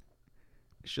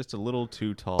 It's just a little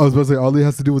too tall. I was about to say, all he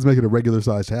has to do is make it a regular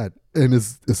sized hat. And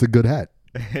it's a good hat.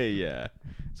 Yeah.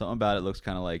 Something about it looks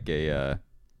kind of like a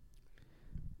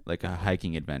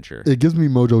hiking adventure. It gives me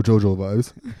Mojo Jojo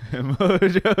vibes.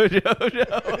 Mojo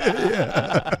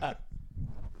Jojo.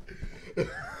 Yeah.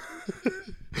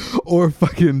 Or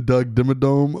fucking Doug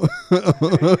Dimmadome.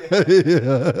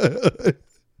 Yeah.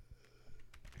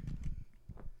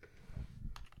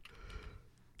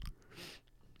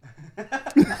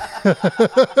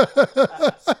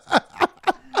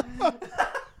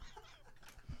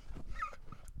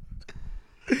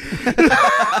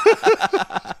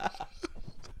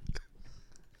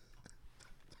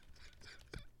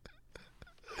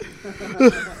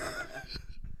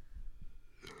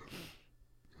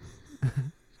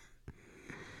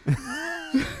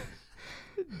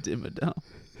 Dimmadome.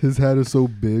 His hat is so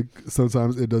big,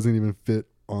 sometimes it doesn't even fit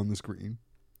on the screen.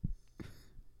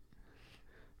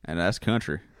 And that's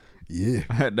country.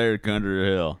 Yeah. They're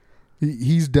country hell.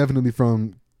 He's definitely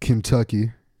from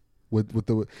Kentucky, with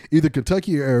the either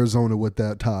Kentucky or Arizona with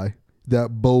that tie,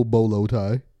 that bolo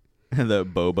tie, The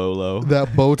Bobolo.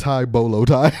 that bow tie bolo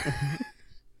tie.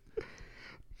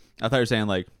 I thought you were saying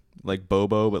like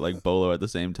Bobo, but like Bolo at the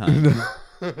same time.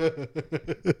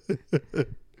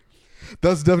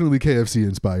 That's definitely KFC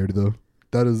inspired though.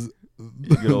 That is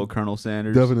Good old Colonel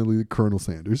Sanders. definitely Colonel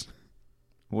Sanders.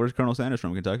 Where's Colonel Sanders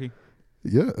from? Kentucky?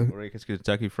 Yeah. Or it's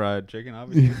Kentucky Fried Chicken,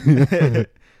 obviously. That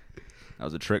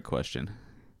was a trick question.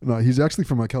 No, he's actually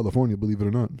from California, believe it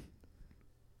or not.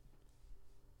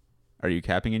 Are you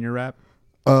capping in your rap?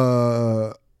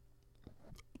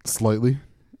 Slightly.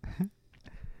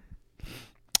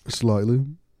 Slightly.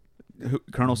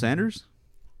 Colonel Sanders?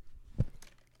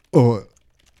 Oh,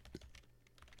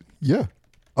 yeah.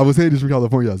 I was saying he's from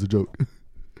California as a joke.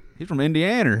 He's from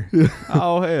Indiana.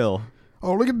 Oh, hell.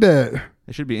 Oh, look at that.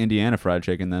 It should be Indiana Fried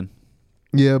Chicken then.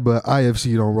 Yeah, but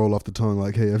IFC don't roll off the tongue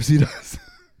like KFC does.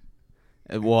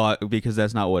 Well, because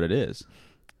that's not what it is.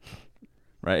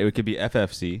 Right? It could be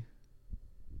FFC.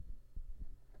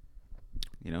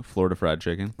 You know, Florida Fried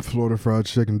Chicken. Florida Fried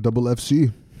Chicken, double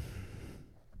FC.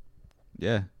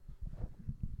 Yeah.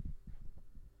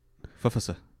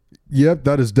 Fufasa. Yep,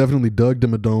 that is definitely Doug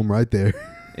Dimmadome right there.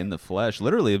 In the flesh.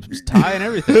 Literally, it's tie and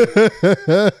everything.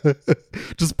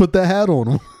 Just put that hat on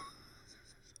him.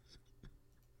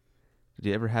 Did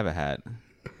you ever have a hat?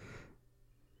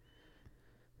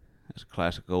 That's a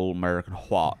classic old American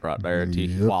what right there. T.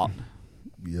 Yep. What?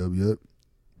 Yep.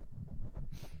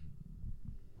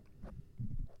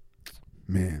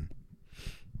 Man.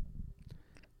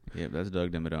 Yep, that's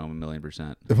Doug Dimmadome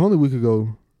 1,000,000%. If only we could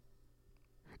go.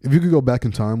 If you could go back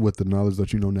in time with the knowledge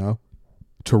that you know now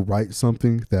to write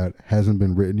something that hasn't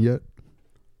been written yet,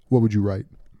 what would you write?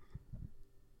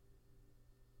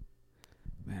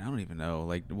 Man, I don't even know.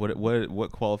 Like,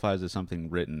 what qualifies as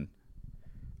something written?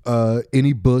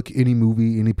 Any book, any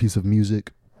movie, any piece of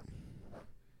music.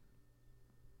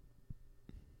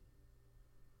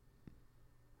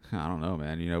 I don't know,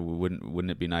 man. You know, wouldn't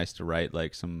it be nice to write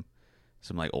like some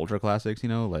like ultra classics? You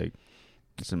know, like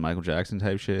some Michael Jackson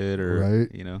type shit, or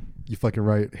Right. you know, You fucking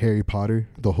write Harry Potter,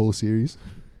 the whole series.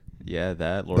 yeah,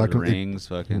 that Lord of the Rings,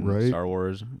 fucking right. Star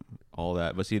Wars, all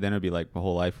that. But see, then it'd be like my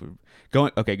whole life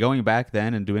going back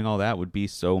then and doing all that would be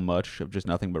so much of just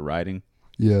nothing but writing.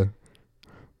 Yeah.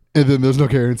 And then there's no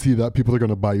guarantee that people are going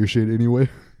to buy your shit anyway.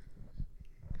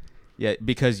 Yeah,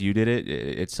 because you did it,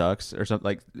 it sucks or something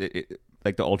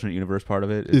like the alternate universe part of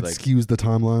it. Is It like, skews the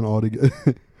timeline altogether.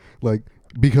 Like,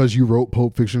 because you wrote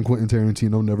Pulp Fiction, Quentin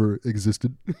Tarantino never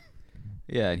existed.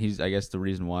 yeah, and he's I guess the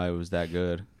reason why it was that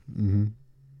good. Mm-hmm.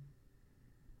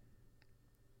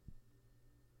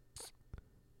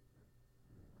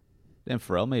 Damn,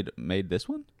 Pharrell made this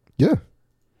one. Yeah.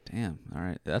 Damn. All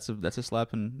right, that's a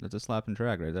slapping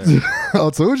track right there. I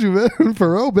told you, man.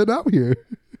 Pharrell been out here.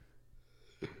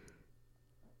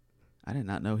 I did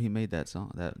not know he made that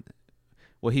song.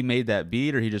 Well, he made that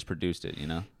beat, or he just produced it. You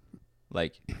know,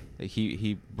 like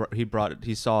he brought it.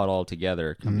 He saw it all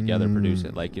together, come together, produce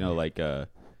it. Like, you know, like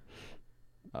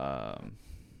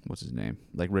what's his name?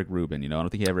 Like Rick Rubin. You know, I don't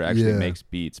think he ever actually makes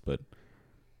beats, but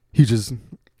he's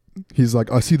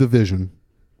like, I see the vision.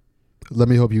 Let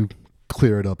me help you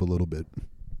clear it up a little bit.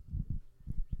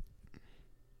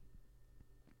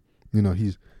 You know,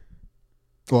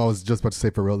 well, I was just about to say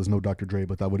Pharrell is no Dr. Dre,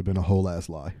 but that would have been a whole ass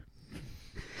lie.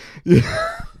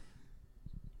 Yeah.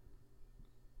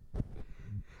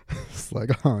 It's like,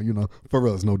 you know,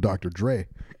 Pharrell is no Dr. Dre.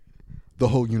 The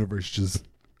whole universe just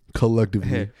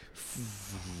collectively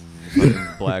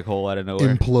black hole out of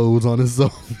nowhere implodes on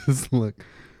itself. It's like,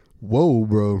 whoa,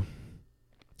 bro.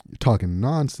 You're talking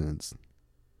nonsense.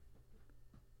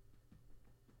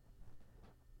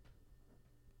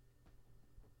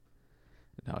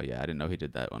 No, yeah, I didn't know he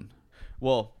did that one.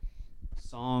 Well,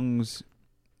 songs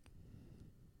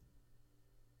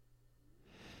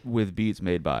with beats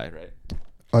made by, right?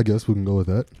 I guess we can go with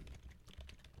that.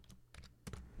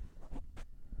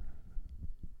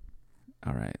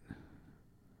 All right.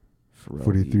 Pharrell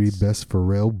 43 beats. best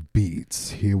Pharrell beats.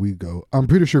 Here we go. I'm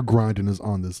pretty sure Grindin' is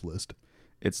on this list.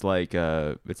 It's like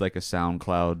a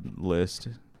SoundCloud list.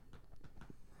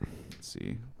 Let's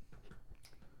see.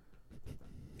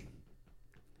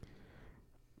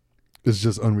 It's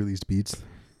just unreleased beats.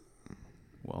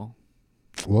 Well,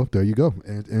 there you go.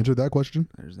 And answer that question.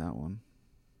 there's that one.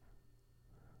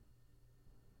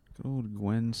 Good old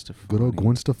Gwen Stefani. Good old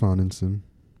Gwen Stephanison.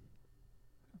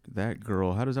 That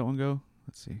girl. How does that one go?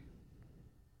 Let's see.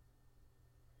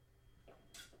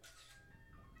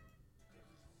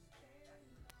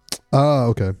 Ah,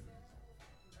 okay.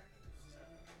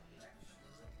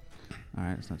 All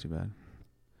right, it's not too bad.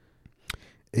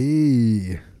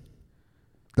 Hey.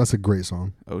 That's a great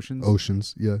song.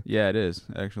 Oceans? Yeah. Yeah, it is,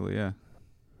 actually, yeah.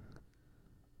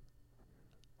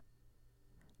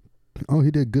 Oh,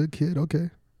 he did Good Kid. Okay.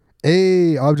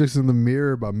 Hey, Objects in the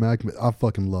Mirror by Mac. I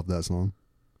fucking love that song.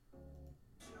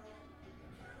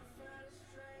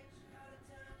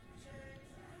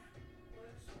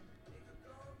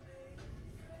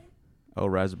 Oh,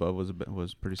 Rise Above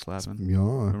was pretty slapping. Yeah.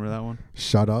 Remember that one?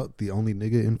 Shout out the only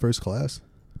nigga in first class.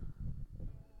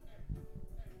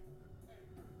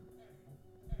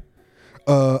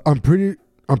 I'm pretty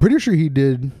sure he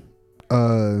did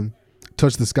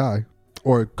Touch the Sky,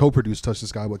 or co-produced Touch the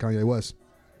Sky with Kanye West.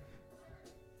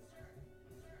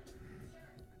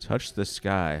 Touch the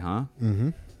Sky, huh? Mm-hmm.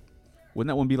 Wouldn't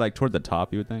that one be like toward the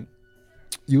top, you would think?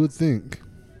 You would think.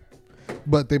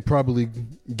 But they probably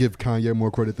give Kanye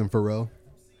more credit than Pharrell.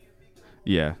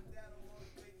 Yeah.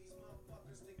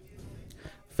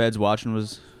 Feds Watching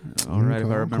was all right, if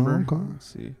I remember. Let's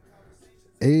see.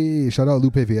 Hey, shout out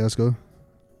Lupe Fiasco.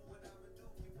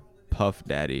 Puff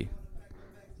Daddy.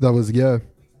 That was, yeah.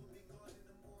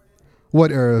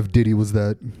 What era of Diddy was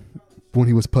that when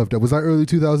he was puffed up? Was that early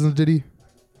 2000s Diddy?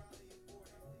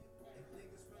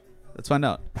 Let's find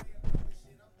out.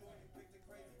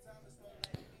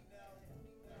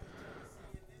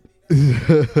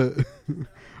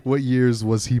 What years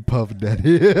was he Puff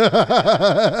Daddy?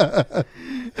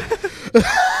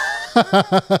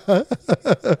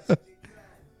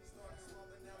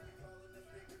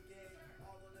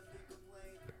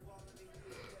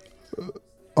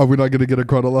 Are we not going to get a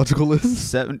chronological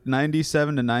list?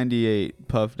 97 to 98,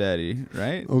 Puff Daddy,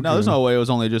 right? Okay. No, there's no way it was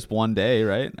only just one day,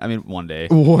 right? I mean, one day.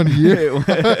 1 year.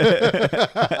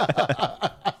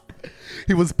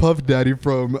 He was Puff Daddy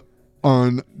from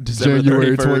on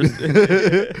January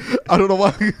 20th. I don't know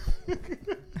why.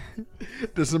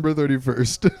 December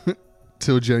 31st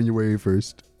till January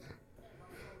 1st.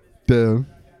 Damn.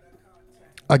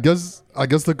 I guess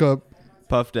look up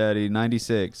Puff Daddy,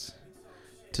 96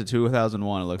 to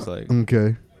 2001, it looks like.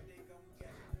 Okay.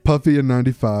 Puffy in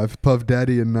 95, Puff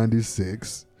Daddy in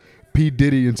 96, P.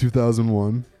 Diddy in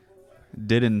 2001,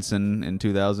 Didinson in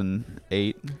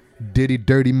 2008. Diddy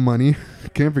Dirty Money.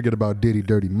 Can't forget about Diddy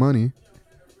Dirty Money.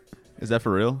 Is that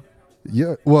for real?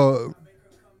 Yeah. Well,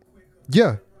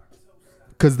 yeah.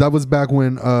 Because that was back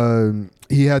when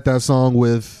he had that song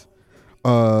with,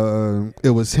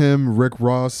 it was him, Rick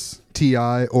Ross,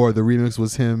 T.I., or the remix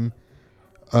was him,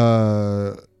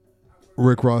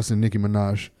 Rick Ross and Nicki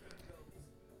Minaj.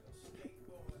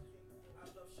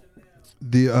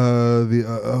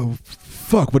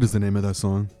 Fuck, what is the name of that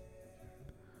song?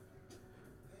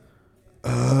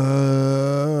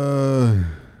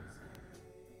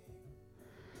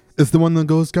 It's the one that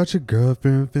goes, got your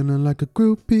girlfriend feeling like a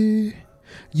groupie.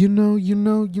 You know,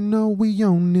 we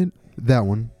own it. That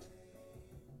one.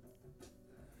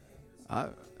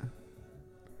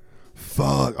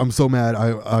 Fuck, I'm so mad.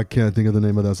 I can't think of the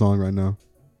name of that song right now.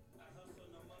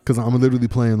 Because I'm literally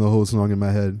playing the whole song in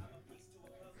my head.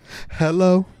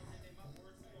 Hello.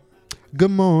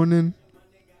 Good morning.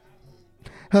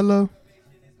 Hello.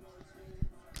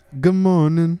 Good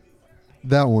morning.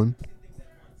 That one.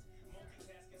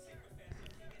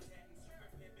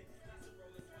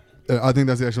 I think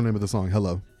that's the actual name of the song.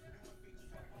 Hello.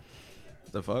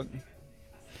 The fuck?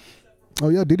 Oh,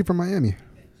 yeah, Diddy from Miami.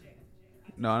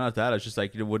 No, not that. It's just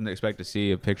like you wouldn't expect to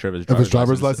see a picture of his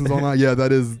driver's license online. Yeah,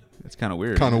 that is. It's kind of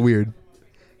weird. Kind of weird.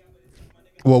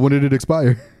 Well, when did it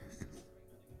expire?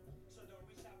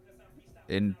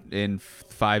 In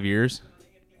 5 years.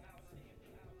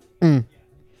 Well,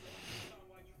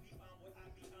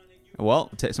 well,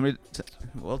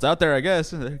 it's out there, I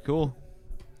guess. Cool.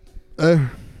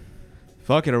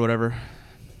 Fuck it or whatever.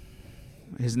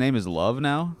 His name is Love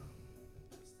now.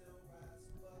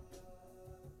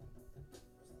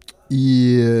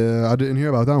 Yeah, I didn't hear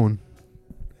about that one.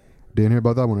 Didn't hear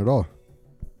about that one at all.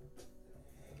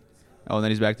 Oh, and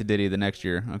then he's back to Diddy the next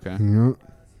year. Okay. Yeah.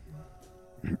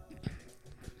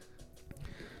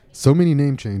 So many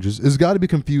name changes. It's got to be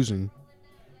confusing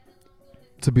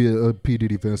to be a P.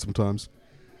 Diddy fan sometimes.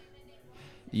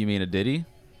 You mean a Diddy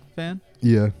fan?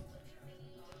 Yeah.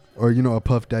 Or, a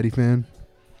Puff Daddy fan.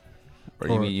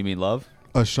 Or you mean Love?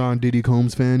 A Sean Diddy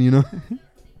Combs fan,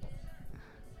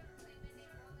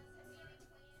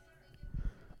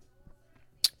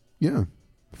 Yeah.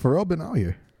 Pharrell been out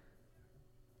here.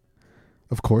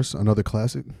 Of course, another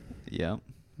classic. Yeah.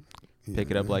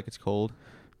 Pick it up like it's cold.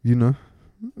 Pick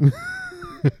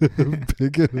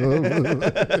it up.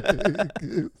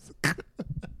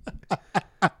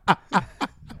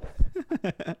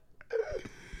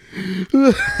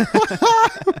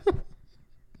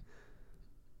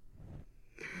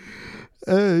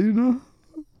 Hey,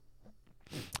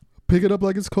 pick it up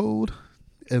like it's cold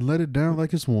and let it down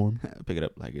like it's warm. Pick it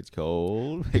up like it's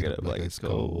cold. Pick it up like it's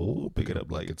cold. Pick it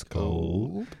up like it's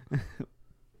cold.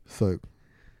 It's like,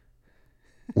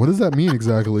 what does that mean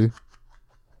exactly?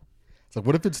 It's like,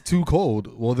 what if it's too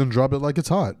cold? Well, then drop it like it's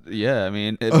hot. Yeah, I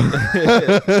mean,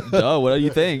 duh, what do you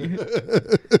think?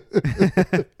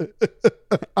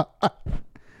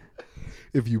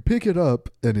 If you pick it up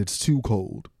and it's too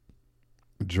cold,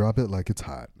 drop it like it's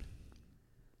hot.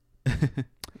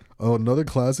 Oh, another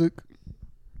classic.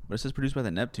 But it says produced by the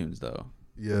Neptunes, though.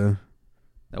 Yeah.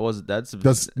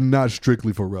 That's not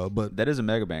strictly Pharrell, but that is a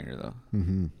mega banger, though.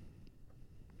 Mm-hmm.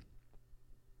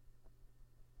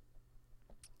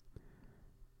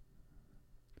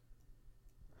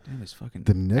 Damn, this fucking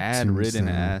The Neptune ad-ridden sound.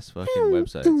 ass fucking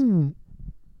websites.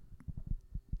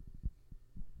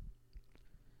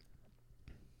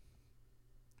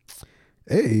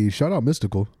 Hey, shout out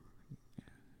Mystical.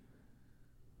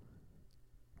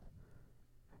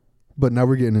 But now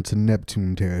we're getting into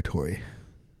Neptune territory.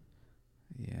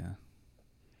 Yeah.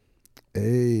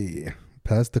 Hey,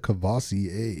 past the Kavasi,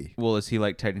 hey. Well, is he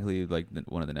like technically like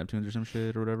one of the Neptunes or some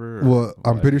shit or whatever? Or Well,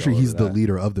 I'm why pretty is he sure all he's over the that?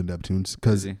 leader of the Neptunes.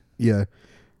 Cause Is he? yeah,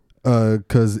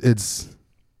 cause it's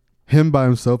him by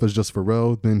himself as just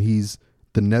Pharrell. Then he's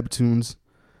the Neptunes,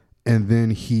 and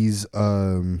then he's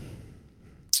I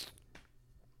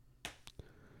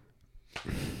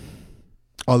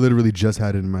literally just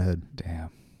had it in my head. Damn.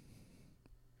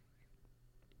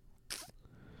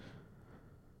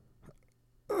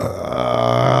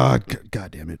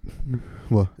 God damn it.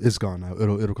 Well, it's gone now.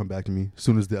 It'll come back to me as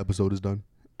soon as the episode is done.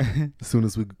 As soon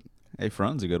as we Hey,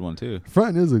 Front's a good one too.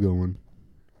 Front is a good one.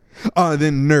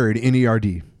 Then Nerd,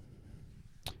 N-E-R-D.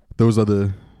 Those are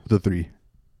the three.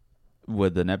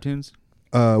 With the Neptunes?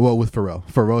 Well, with Pharrell.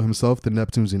 Pharrell himself, the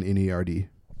Neptunes, and N-E-R-D.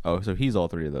 Oh, so he's all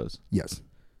three of those. Yes.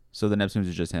 So the Neptunes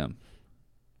is just him.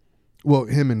 Well,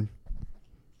 him and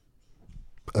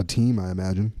a team, I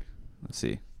imagine. Let's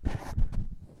see.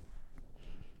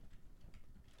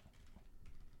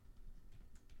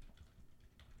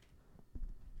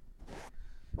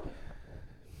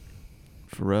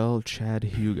 Pharrell, Chad,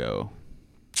 Hugo.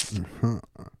 Uh-huh.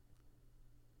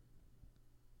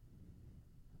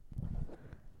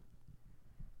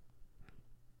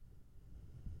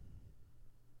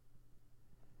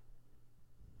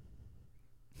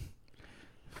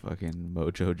 Fucking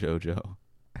Mojo Jojo.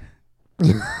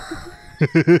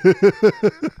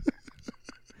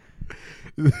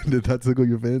 Did that tickle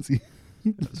your fancy?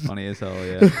 That's funny as hell,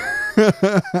 yeah.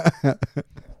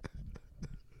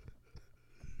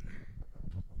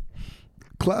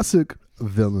 Classic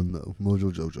villain, though.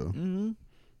 Mojo Jojo. Mm-hmm.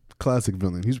 Classic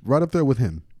villain. He's right up there with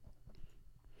him.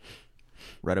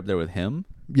 Right up there with him.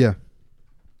 Yeah.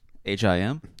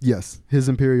 H.I.M. Yes. His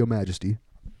Imperial Majesty.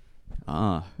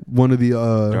 Ah, One of the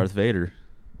Darth Vader.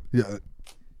 Yeah.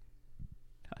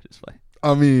 I just play.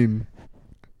 I mean,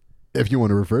 if you want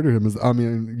to refer to him as, I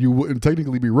mean, you wouldn't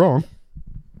technically be wrong.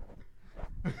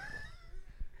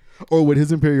 Or would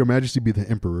His Imperial Majesty be the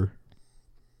Emperor?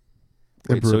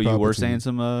 Wait, Emperor so you were Palpatine.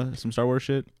 saying some Star Wars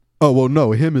shit? Oh, well,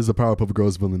 no. Him is a Powerpuff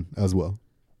Girls villain as well.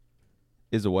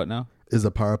 Is it what now? Is a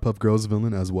Powerpuff Girls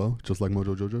villain as well, just like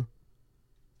Mojo Jojo.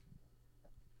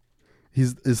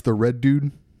 It's the red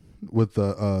dude with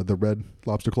the red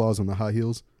lobster claws and the high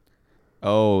heels.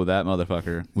 Oh, that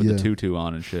motherfucker with Yeah. the tutu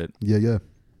on and shit. Yeah.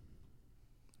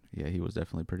 Yeah, he was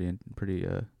definitely pretty.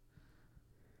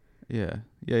 Yeah.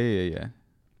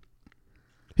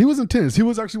 He was intense. He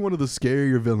was actually one of the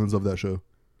scarier villains of that show.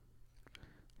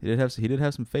 He did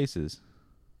have some faces.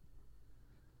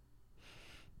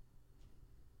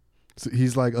 So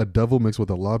he's like a devil mixed with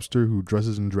a lobster who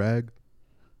dresses in drag.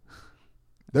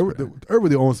 They were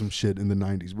really on some shit in the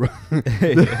 90s, bro.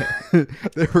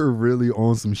 They were really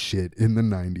on some shit in the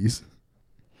 90s.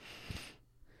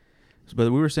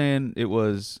 But we were saying it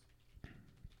was.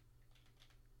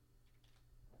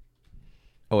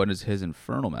 Oh, and it's His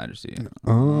Infernal Majesty.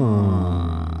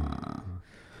 Oh.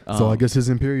 So I guess his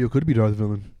Imperial could be Darth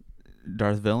Villain.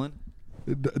 Darth Villain?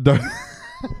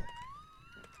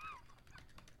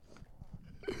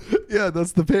 Yeah,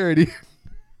 that's the parody.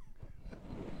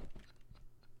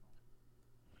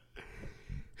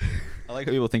 I like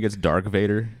how people think it's Dark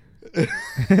Vader.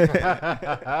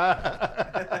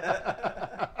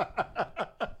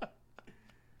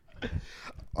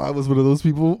 I was one of those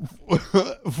people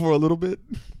for a little bit.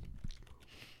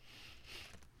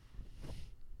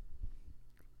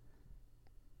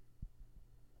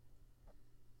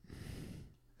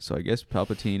 So I guess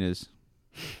Palpatine is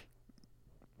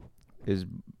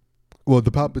Well,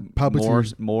 the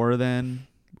Palpatine. more than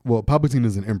Well, Palpatine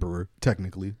is an emperor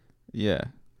technically. yeah.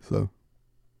 So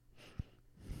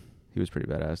He was pretty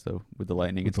badass though with the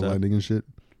lightning with and the stuff, lightning and shit.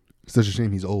 Such a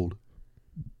shame he's old.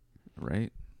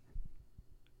 right?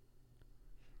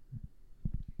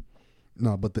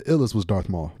 No, but the illest was Darth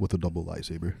Maul with a double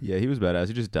lightsaber. Yeah, he was badass.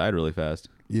 He just died really fast.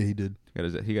 Yeah, he did.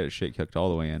 He got his shit kicked all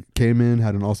the way in. Came in,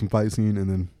 had an awesome fight scene, and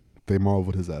then they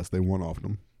marveled his ass. They one-offed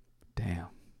him. Damn.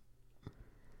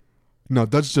 No,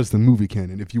 that's just the movie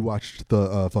canon. If you watched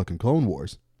the fucking Clone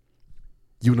Wars,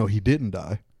 you know he didn't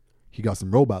die. He got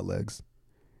some robot legs,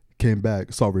 came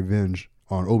back, saw revenge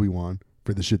on Obi-Wan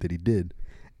for the shit that he did,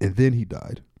 and then he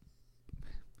died.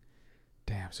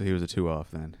 Damn, so he was a 2 off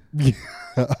then.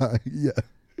 Yeah.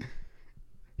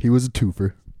 He was a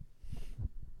twofer.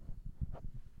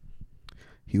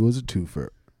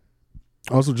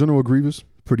 Also, General Grievous,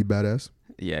 pretty badass.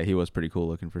 Yeah, he was pretty cool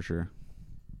looking for sure.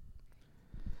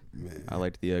 Man. I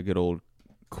liked the good old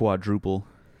quadruple.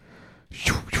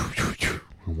 He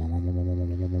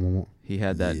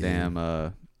had that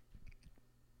damn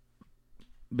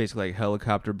basically like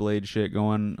helicopter blade shit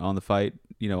going on the fight,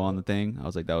 on the thing. I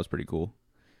was like, that was pretty cool.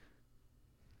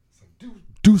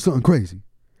 Do something crazy.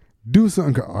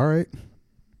 All right.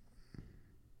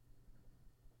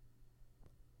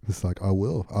 It's like, I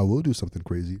will do something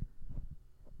crazy.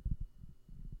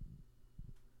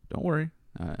 Don't worry.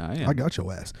 I am. I got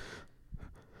your ass.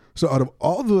 So out of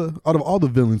all the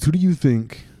villains, who do you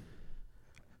think,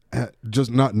 just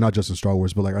not just in Star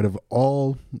Wars, but like out of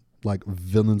all like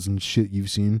villains and shit you've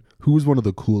seen, who was one of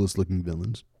the coolest looking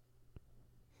villains?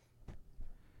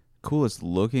 Coolest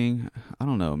looking? I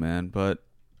don't know, man, but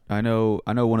I know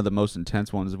one of the most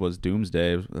intense ones was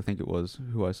Doomsday. I think it was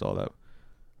who I saw that.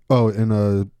 Oh,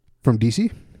 and from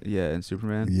DC? Yeah, and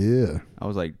Superman. Yeah. I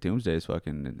was like, Doomsday is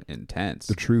fucking intense.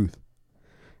 The truth.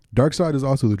 Darkseid is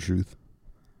also the truth.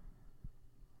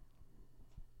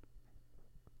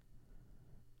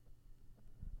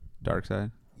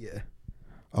 Darkseid? Yeah.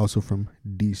 Also from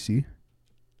DC.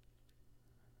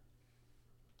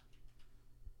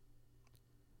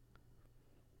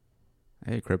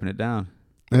 Hey, cripping it down.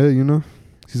 Hey,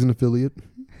 he's an affiliate.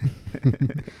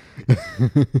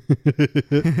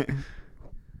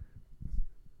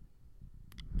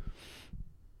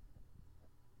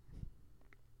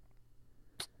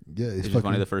 Yeah, it's just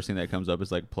funny. The first thing that comes up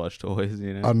is like plush toys,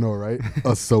 I know, right?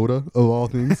 A soda of all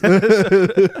things. The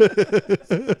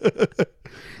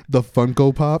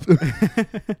Funko Pop.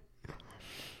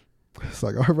 It's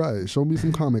like, all right, show me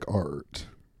some comic art.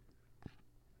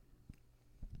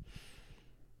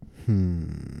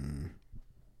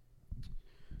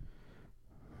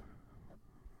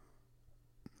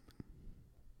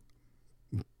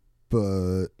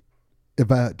 But if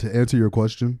I had to answer your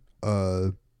question,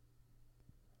 I'd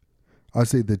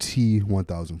say the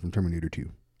T-1000 from Terminator 2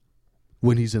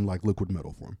 when he's in like liquid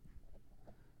metal form.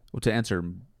 Well, to answer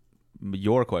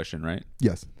your question, right?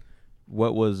 Yes.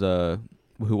 What was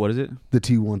what is it? The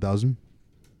T-1000.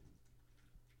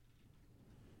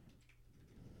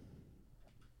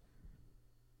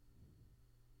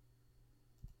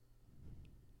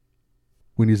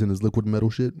 When he's in his liquid metal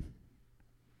shit.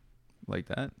 Like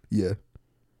that? Yeah.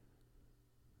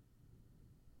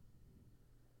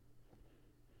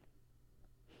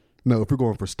 No, if we're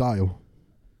going for style,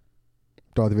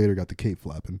 Darth Vader got the cape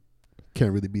flapping.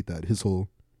 Can't really beat that. His whole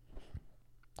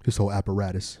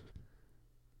apparatus.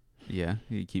 Yeah,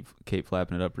 he keep cape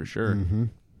flapping it up for sure. Mm-hmm.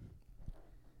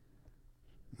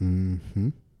 Mm-hmm.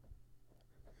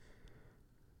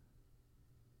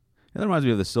 That reminds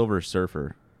me of the Silver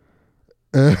Surfer.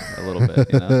 A little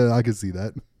bit, I can see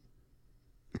that.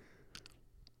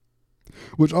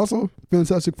 Which also,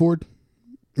 Fantastic Four,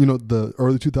 the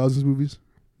early 2000s movies,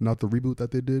 not the reboot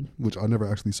that they did, which I never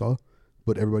actually saw,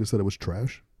 but everybody said it was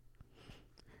trash.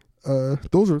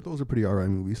 Those are pretty alright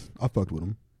movies. I fucked with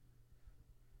them.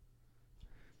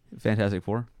 Fantastic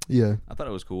Four? Yeah. I thought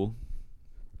it was cool.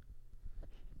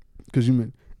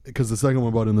 Because the second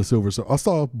one brought in the Silver, so I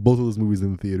saw both of those movies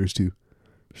in the theaters too.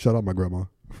 Shout out my grandma.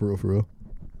 For real, for real.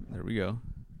 There we go.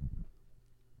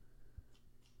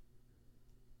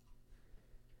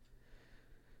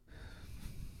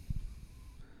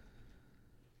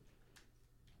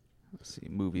 Let's see,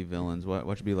 movie villains.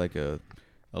 What should be like a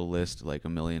list like a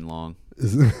million long?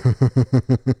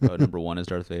 Number 1 is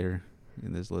Darth Vader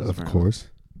in this list. Of course.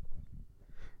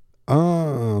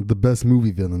 The best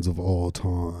movie villains of all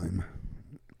time.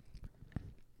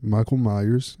 Michael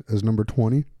Myers as number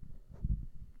 20.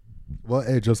 Well,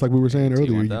 hey, just like we were saying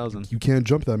earlier, you can't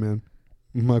jump that man,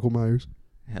 Michael Myers.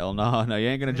 Hell no, you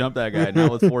ain't gonna jump that guy.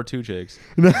 Not with 4 2 chicks.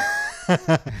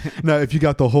 Now, if you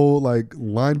got the whole like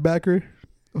linebacker,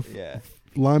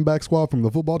 lineback squad from the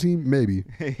football team, maybe.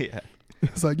 Yeah.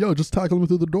 It's like, yo, just tackle him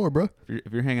through the door, bro.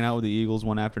 If you're hanging out with the Eagles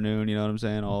one afternoon, you know what I'm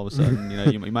saying? All of a sudden,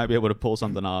 you might be able to pull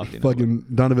something off. Fucking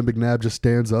Donovan McNabb just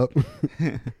stands up.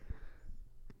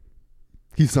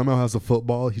 He somehow has a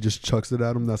football. He just chucks it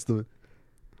at him. That's the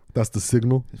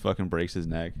signal. He fucking breaks his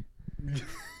neck.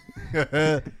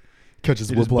 Catches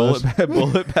He just whiplash.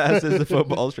 bullet passes the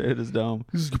football straight at his dome.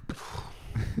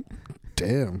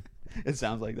 Damn. It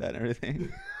sounds like that and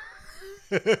everything.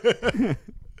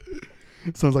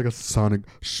 Sounds like a sonic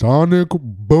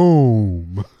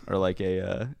boom. Or like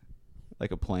a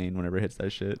plane whenever it hits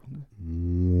that shit.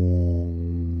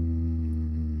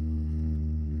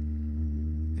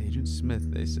 Agent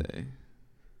Smith, they say.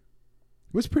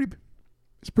 It's pretty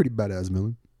badass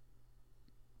villain.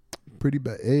 Pretty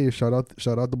bad. Hey, shout out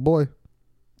the boy,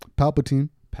 Palpatine.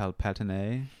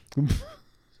 Palpatine.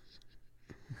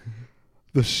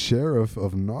 The sheriff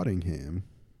of Nottingham.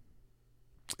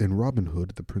 And Robin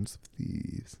Hood, the Prince of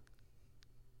Thieves.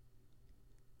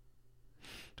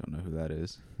 Don't know who that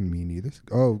is. Me neither.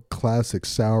 Oh, classic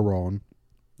Sauron.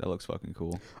 That looks fucking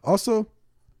cool. Also,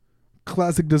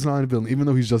 classic design villain, even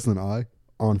though he's just an eye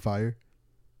on fire.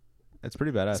 It's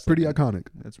pretty badass. It's pretty iconic.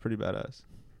 It's pretty badass.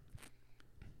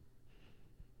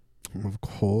 Of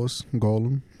course,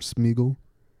 Gollum, Smeagol.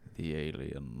 The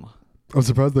alien. I'm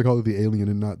surprised they call it the alien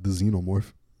and not the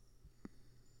xenomorph.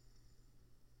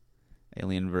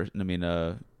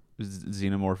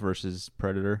 Xenomorph versus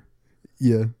Predator.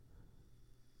 Yeah.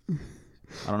 I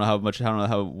don't know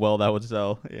how well that would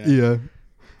sell. Yeah.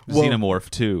 Well, Xenomorph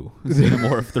 2.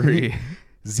 Xenomorph 3.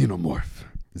 Xenomorphs.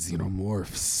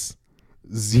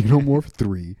 Xenomorph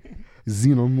 3.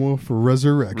 Xenomorph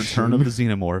Resurrection. Return of the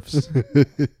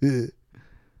Xenomorphs.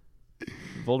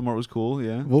 Voldemort was cool,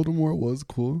 yeah. Voldemort was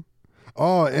cool.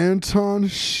 Oh, Anton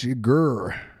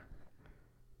Chigurh.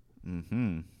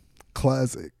 Mm-hmm.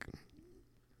 Classic.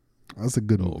 That's a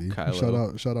good movie.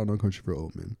 Kylo. Shout out No Country for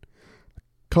Old Men.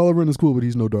 Kylo Ren is cool, but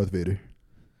he's no Darth Vader.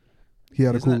 He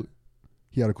had a cooler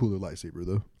lightsaber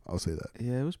though. I'll say that.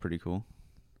 Yeah, it was pretty cool.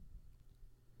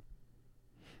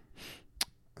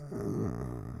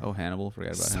 Hannibal.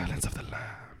 Forgot about him. Silence of the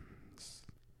Lambs.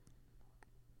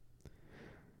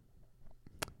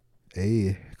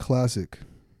 A classic.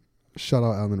 Shout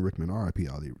out Alan Rickman. R.I.P.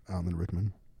 Alan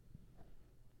Rickman.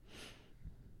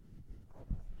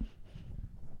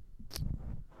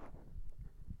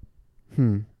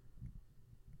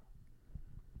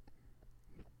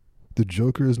 The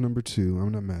Joker is number 2.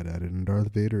 I'm not mad at it. And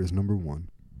Darth Vader is number 1.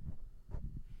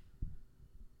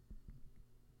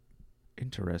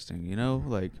 Interesting.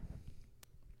 Like,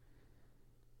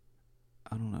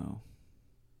 I don't know.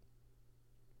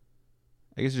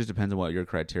 I guess it just depends on what your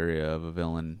criteria of a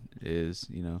villain is,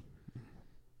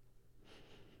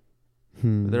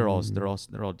 But they're all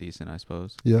decent, I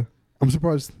suppose. Yeah. I'm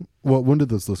surprised. Well, when did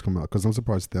this list come out? Because I'm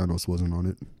surprised Thanos wasn't on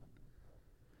it.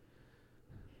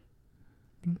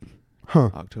 Huh.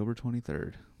 October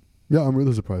 23rd. Yeah, I'm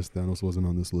really surprised Thanos wasn't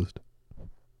on this list.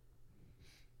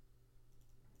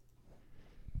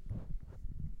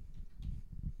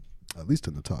 At least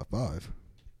in the top 5.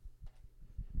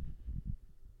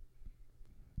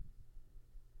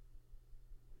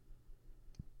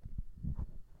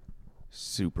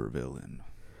 Super villain.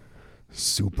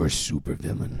 Super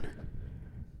villain.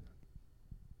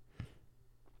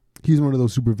 He's one of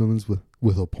those super villains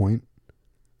with a point.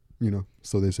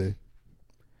 So they say.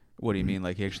 What do you mean?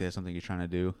 Like he actually has something he's trying to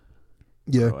do?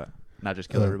 Yeah. Not just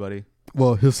kill everybody?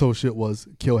 Well, his whole shit was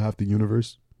kill half the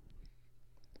universe.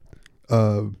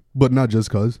 But not just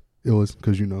cause. It was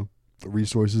cause, the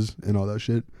resources and all that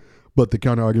shit. But the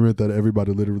counter argument that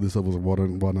everybody literally said was,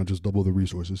 why not just double the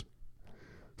resources?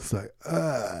 It's like,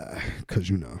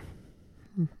 cause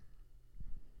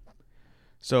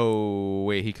So,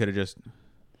 wait, he could have just,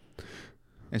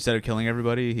 instead of killing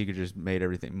everybody, he could just made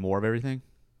more of everything?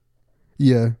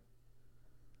 Yeah.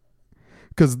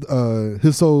 Because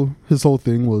his whole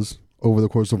thing was, over the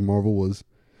course of Marvel was,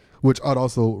 which I'd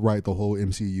also write the whole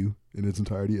MCU in its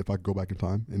entirety if I could go back in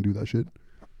time and do that shit.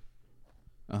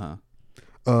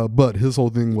 But his whole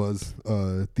thing was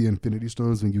the Infinity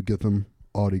Stones, when you get them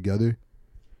all together,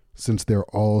 since they're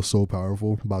all so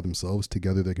powerful by themselves,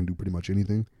 together they can do pretty much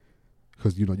anything.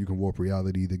 Because, you can warp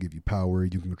reality, they give you power,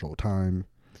 you can control time,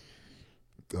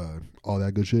 all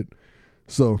that good shit.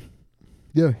 So,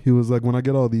 yeah, he was like, when I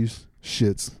get all these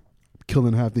shits,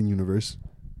 killing half the universe.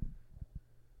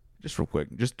 Just real quick,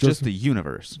 just the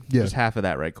universe. Yeah. Just half of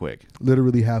that right quick.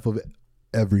 Literally half of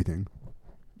everything.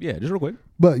 Yeah, just real quick.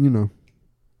 But,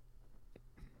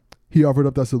 he offered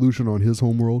up that solution on his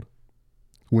homeworld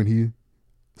when he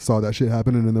saw that shit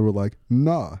happening, and they were like,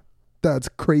 nah, that's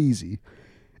crazy.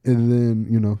 And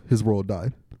then, his world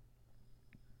died.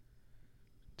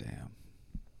 Damn.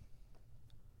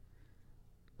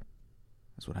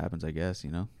 That's what happens, I guess,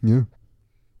 Yeah.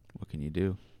 What can you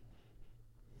do?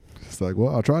 It's like,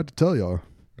 well, I tried to tell y'all,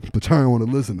 but y'all don't want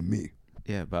to listen to me.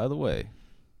 Yeah, by the way.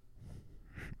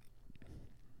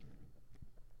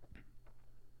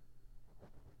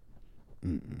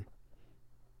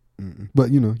 But,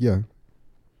 yeah.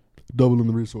 Doubling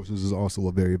the resources is also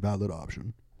a very valid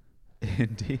option.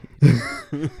 Indeed.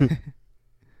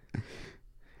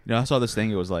 I saw this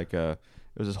thing. It was like it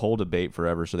was this whole debate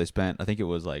forever. So they spent, I think it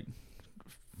was like,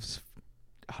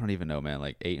 I don't even know, man,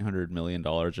 like $800 million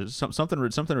or something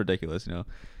ridiculous, or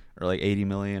like 80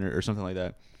 million or something like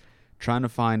that, trying to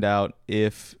find out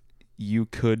if you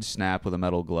could snap with a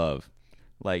metal glove.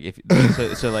 Like if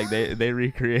so like they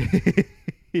recreated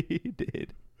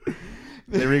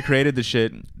they recreated the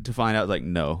shit to find out, like,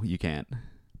 no, you can't,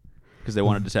 because they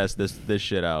wanted to test this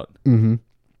shit out. Mm-hmm.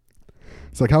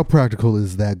 It's like, how practical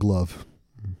is that glove?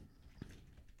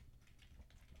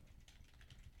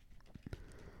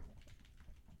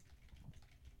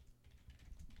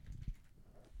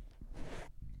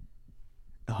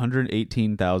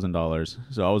 $118,000.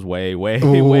 So I was way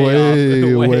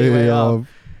off.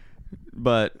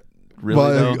 But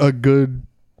really, by a good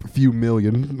few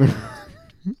million.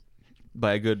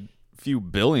 By a good few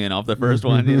billion off the first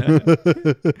one. It's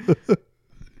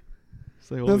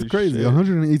like, that's crazy. shit.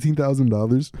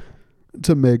 $118,000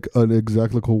 to make an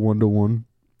exactly 1-to-1.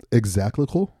 Exactly?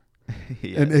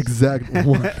 Yes. An exact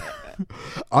one.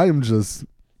 I am just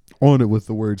on it with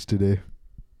the words today.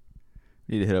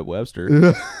 Need to hit up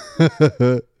Webster.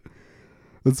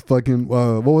 That's fucking.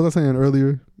 What was I saying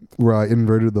earlier? Where I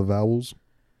inverted the vowels.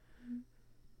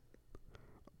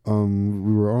 We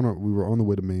were on the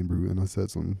way to Main Brew, and I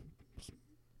said something.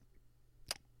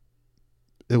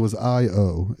 It was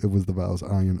I-O. It was the vowels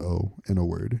I and O in a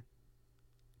word.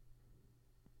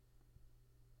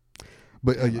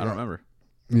 But I don't remember.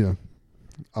 Yeah,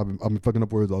 I've been fucking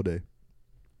up words all day.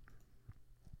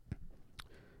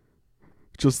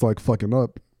 Just like fucking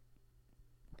up.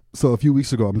 So a few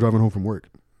weeks ago, I'm driving home from work.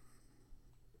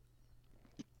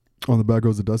 On the back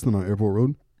roads of Dustin on Airport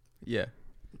Road. Yeah.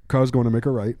 Car's going to make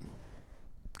a right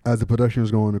as the pedestrian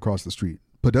is going across the street.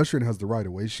 Pedestrian has the right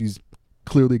of way. She's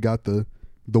clearly got the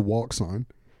walk sign.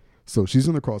 So she's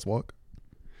in the crosswalk.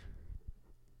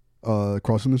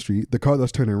 Crossing the street. The car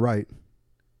that's turning right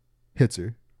hits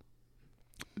her.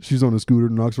 She's on a scooter,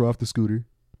 knocks her off the scooter.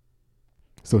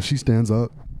 So she stands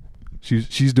up.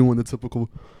 She's doing the typical,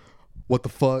 what the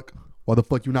fuck? Why the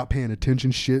fuck you not paying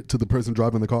attention shit to the person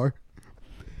driving the car?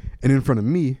 And in front of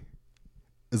me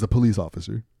is a police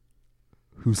officer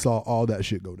who saw all that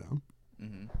shit go down.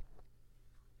 Mm-hmm.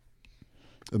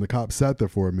 And the cop sat there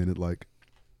for a minute like,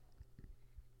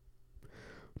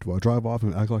 do I drive off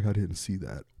and act like I didn't see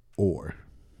that? Or...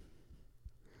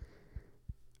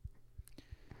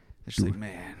 It's like,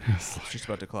 man, I was just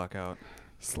about to clock out.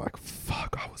 It's like,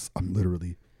 fuck, I'm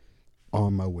literally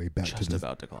on my way back just to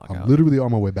about to clock I'm out. literally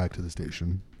on my way back to the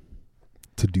station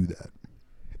to do that.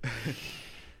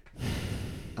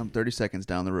 I'm 30 seconds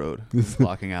down the road,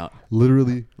 clocking out.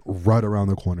 Literally right around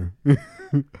the corner.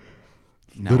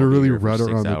 Literally right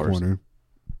around the corner.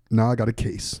 Now I got a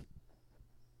case.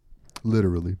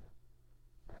 Literally.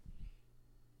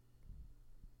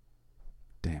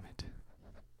 Damn it.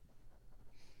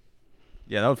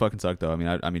 Yeah, that would fucking suck, though. I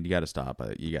mean, you got to stop.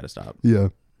 You got to stop. Yeah.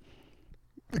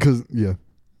 Because, yeah.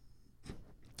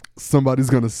 Somebody's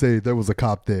going to say there was a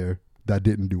cop there that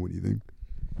didn't do anything.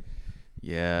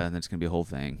 Yeah, and that's going to be a whole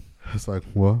thing. It's like,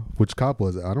 well, which cop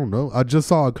was it? I don't know. I just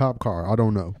saw a cop car. I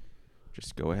don't know.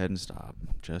 Just go ahead and stop.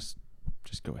 Just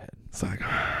go ahead. It's like,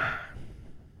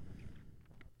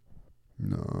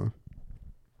 no.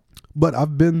 But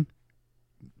I've been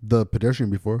the pedestrian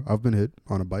before. I've been hit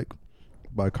on a bike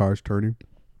by cars turning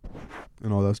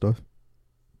and all that stuff.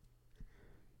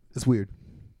 It's weird.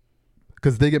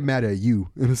 Because they get mad at you.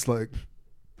 And it's like,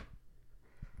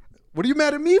 what are you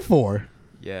mad at me for?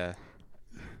 Yeah.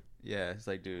 Yeah, it's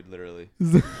like, dude, literally.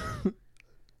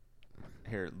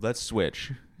 Here, let's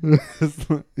switch.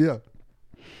 Yeah.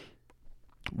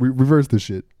 Reverse this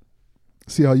shit.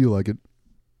 See how you like it.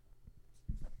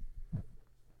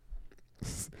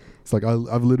 It's like,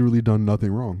 I've literally done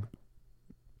nothing wrong.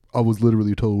 I was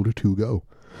literally told to go.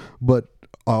 But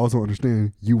I also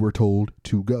understand you were told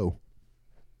to go.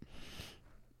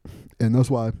 And that's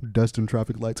why destined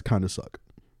traffic lights kind of suck.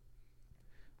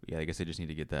 Yeah, I guess they just need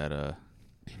to get that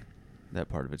that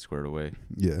part of it squared away.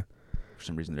 Yeah. For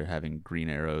some reason, they're having green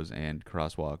arrows and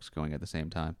crosswalks going at the same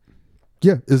time.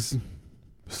 Yeah, it's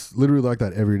literally like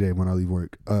that every day when I leave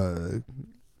work.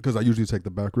 Because I usually take the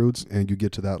back roads, and you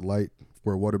get to that light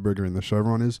where Whataburger and the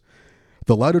Chevron is.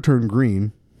 The light will turn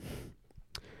green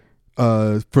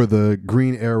for the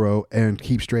green arrow and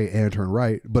keep straight and turn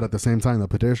right. But at the same time, the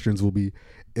pedestrians will be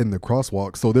in the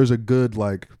crosswalk. So there's a good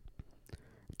like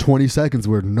 20 seconds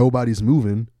where nobody's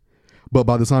moving. But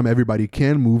by the time everybody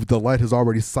can move, the light has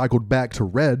already cycled back to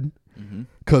red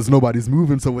because nobody's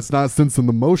moving. So it's not sensing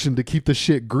the motion to keep the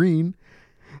shit green.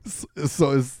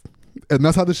 So it's, and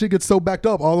that's how the shit gets so backed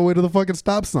up all the way to the fucking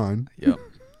stop sign. Yep.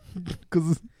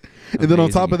 And then on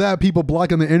top of that, people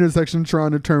blocking the intersection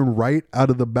trying to turn right out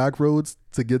of the back roads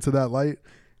to get to that light,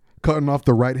 cutting off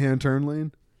the right-hand turn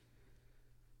lane.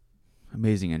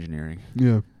 Amazing engineering.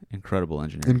 Yeah. Incredible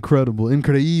engineering. Incredible.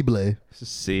 Increíble.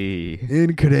 Sí.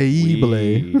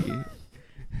 Increíble.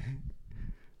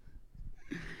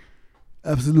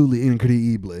 Absolutely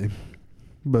increíble.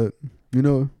 But, you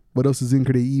know, what else is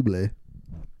increíble?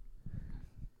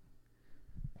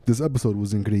 This episode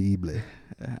was increíble.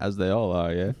 As they all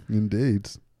are, yeah. Indeed.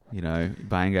 You know,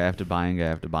 banger after banger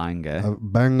after banger.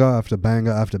 Banger after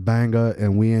banger after banger,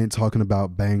 and we ain't talking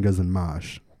about bangers and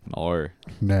mash. No.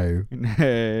 No.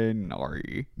 No.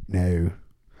 No.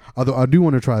 Although I do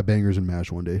want to try bangers and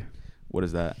mash one day. What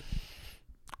is that?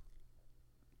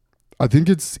 I think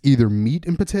it's either meat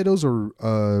and potatoes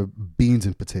or beans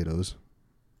and potatoes.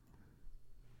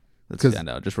 Let's stand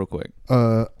out just real quick.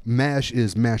 Mash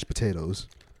is mashed potatoes.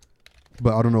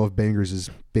 But I don't know if bangers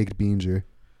is baked beans or...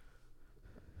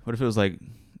 What if it was like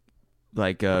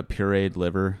pureed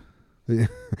liver? Yeah.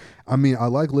 I mean, I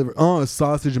like liver. Oh,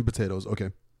 sausage and potatoes. Okay.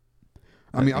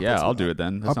 I mean, I'll do it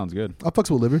then. That sounds good. I'll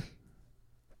fucks with liver.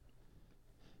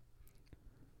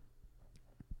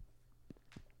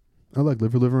 I like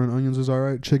liver. Liver and onions is all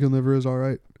right. Chicken liver is all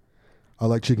right. I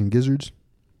like chicken gizzards.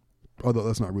 Although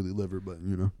that's not really liver, but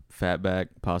you know. Fatback,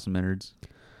 possum innards.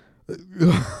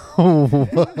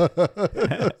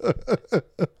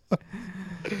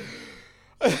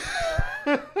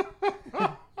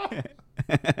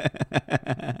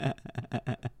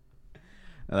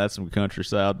 That's some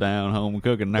countryside down home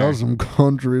cooking there. That's some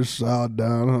countryside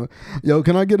down. Yo,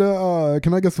 can I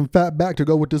get some fat back to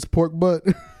go with this pork butt?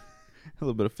 A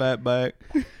little bit of fat back.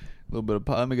 A little bit of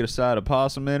let me get a side of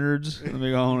possum innards. Let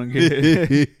me go on and get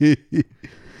it.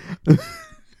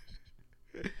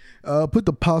 Put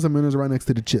the possum innards right next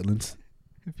to the chitlins.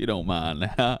 If you don't mind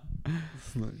now.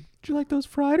 Would you like those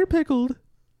fried or pickled?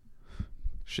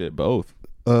 Shit, both.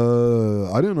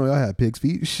 I didn't know I had pig's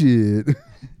feet. Shit.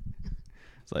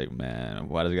 It's like, man,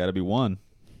 why does it got to be one?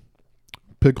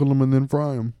 Pickle them and then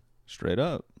fry them. Straight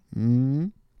up. Mm-hmm.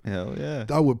 Hell yeah.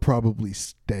 That would probably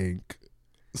stink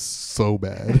so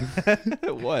bad.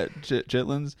 What?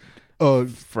 Chitlins?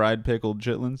 Fried pickled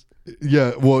chitlins?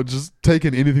 Yeah, well, just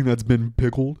taking anything that's been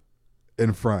pickled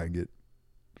and frying it.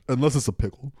 Unless it's a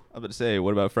pickle. I was about to say,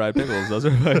 what about fried pickles? Those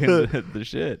are fucking the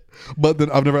shit. But then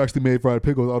I've never actually made fried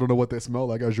pickles. I don't know what they smell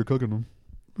like as you're cooking them.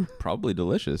 Probably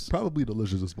delicious. Probably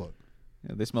delicious as fuck.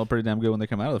 Yeah, they smell pretty damn good when they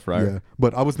come out of the fryer. Yeah,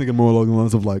 but I was thinking more along the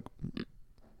lines of like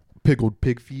pickled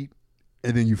pig feet,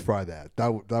 and then you fry that.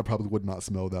 That probably would not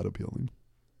smell that appealing.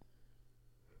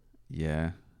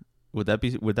 Yeah, would that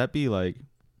be like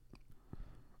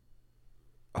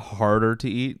harder to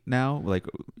eat now? Like,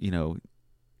 you know,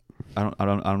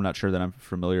 I'm not sure that I'm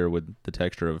familiar with the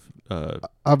texture of.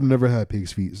 I've never had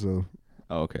pig's feet, so.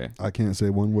 Oh, okay. I can't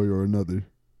say one way or another.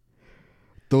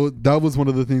 Though that was one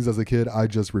of the things as a kid I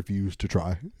just refused to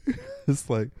try. It's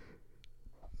like,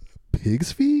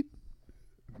 pig's feet?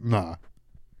 Nah.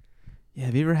 Yeah,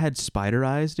 have you ever had spider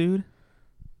eyes, dude?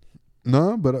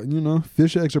 No, but you know,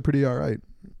 fish eggs are pretty all right.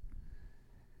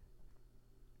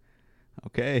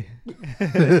 Okay.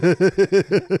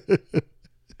 Good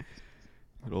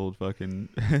old fucking.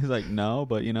 It's like, no,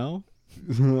 but you know,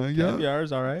 yeah.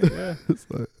 caviar's all right. Yeah. It's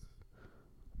like,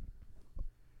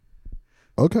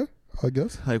 okay, I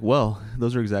guess. Like, well,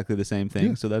 those are exactly the same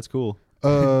thing, so that's cool.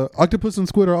 Octopus and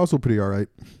squid are also pretty all right.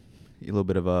 A little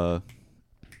bit of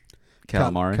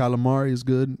calamari. Calamari is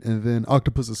good, and then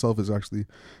octopus itself is actually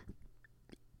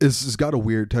it's got a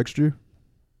weird texture.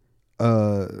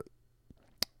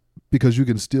 Because you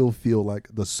can still feel like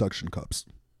the suction cups.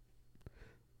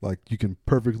 Like you can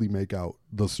perfectly make out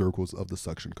the circles of the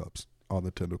suction cups on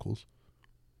the tentacles.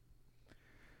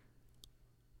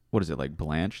 What is it, like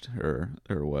blanched or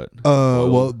what?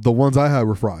 Well, the ones I had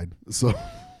were fried. So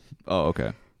oh,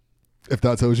 okay. If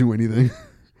that tells you anything.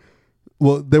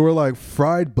 Well, they were like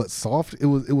fried but soft. It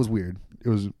was weird. It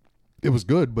was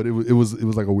good, but it was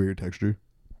like a weird texture.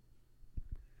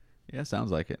 Yeah, sounds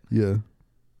like it. Yeah.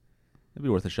 It'd be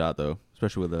worth a shot though,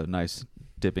 especially with a nice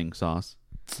dipping sauce.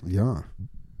 Yeah.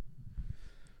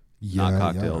 Not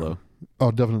cocktail though.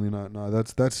 Oh, definitely not. No,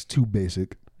 that's too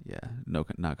basic. Yeah, no,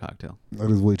 not cocktail.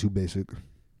 That is way too basic.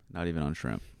 Not even on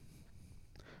shrimp.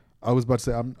 I was about to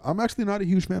say I'm actually not a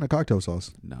huge fan of cocktail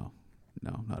sauce. No,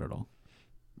 not at all.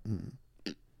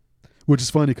 Which is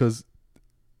funny because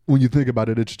when you think about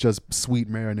it, it's just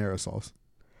sweet marinara sauce.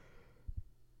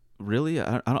 Really?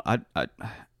 I don't.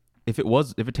 If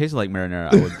it tasted like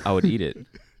marinara, I would eat it.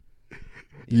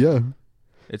 Yeah.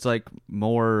 It's like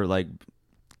more like.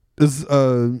 It's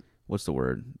what's the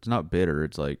word? It's not bitter.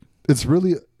 It's like.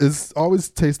 It's always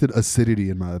tasted acidity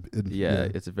in my opinion. Yeah,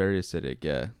 it's very acidic.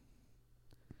 Yeah.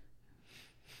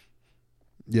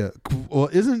 Yeah. Well,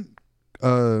 isn't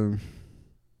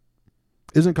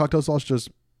cocktail sauce just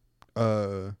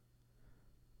ketchup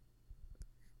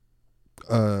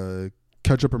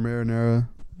or marinara,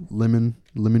 lemon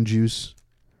juice?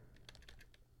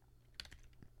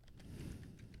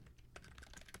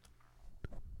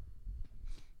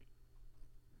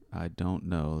 I don't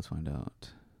know. Let's find out.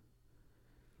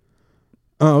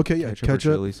 Oh, okay, yeah.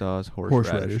 Ketchup, chili sauce,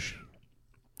 horseradish.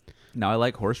 Now I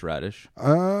like horseradish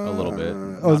a little bit.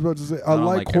 I was about to say I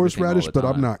like horseradish, but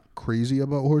I'm not crazy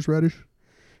about horseradish.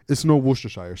 It's no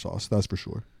Worcestershire sauce, that's for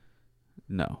sure.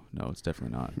 No, it's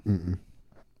definitely not. Mm-mm.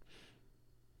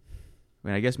 I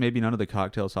mean, I guess maybe none of the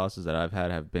cocktail sauces that I've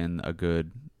had have been a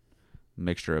good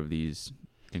mixture of these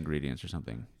ingredients or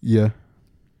something. Yeah.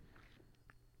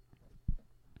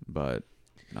 But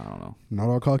I don't know. Not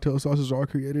all cocktail sauces are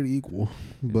created equal,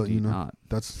 but Indeed not.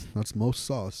 that's most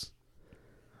sauce.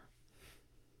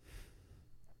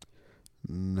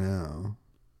 Now,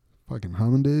 fucking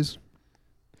hollandaise.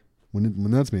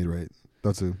 When that's made right,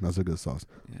 that's a good sauce.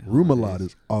 Yeah, Remoulade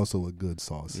is also a good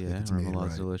sauce. Yeah, if it's made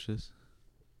remoulad's right. delicious.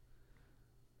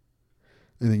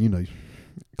 And then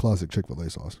classic Chick-fil-A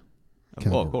sauce.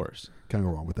 Of course. Can't go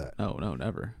wrong with that. No,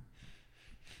 never.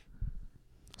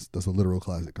 That's a literal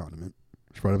classic condiment.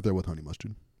 It's right up there with honey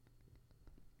mustard.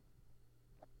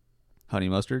 Honey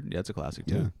mustard? Yeah, it's a classic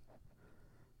too.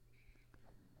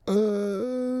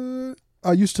 Yeah.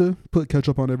 I used to put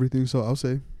ketchup on everything, so I'll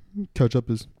say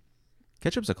ketchup's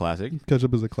a classic.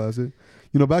 Ketchup is a classic.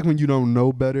 Back when you don't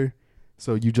know better,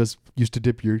 so you just used to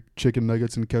dip your chicken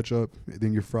nuggets in ketchup, and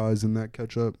then your fries in that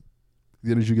ketchup.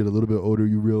 Then as you get a little bit older,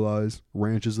 you realize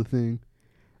ranch is a thing.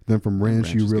 Then from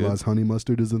ranch you realize honey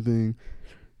mustard is a thing.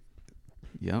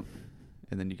 Yep.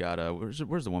 And then you got where's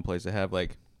the one place they have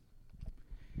like,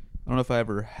 I don't know if I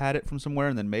ever had it from somewhere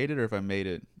and then made it, or if I made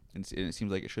it and it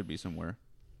seems like it should be somewhere.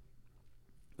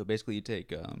 But basically, you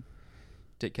take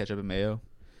ketchup and mayo,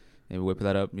 and whip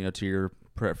that up, to your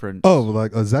preference. Oh,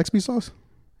 like a Zaxby sauce?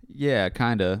 Yeah,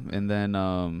 kinda. And then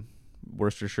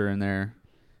Worcestershire in there,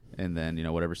 and then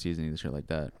whatever seasoning and shit like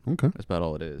that. Okay, that's about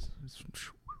all it is.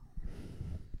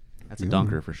 That's a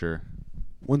dunker for sure.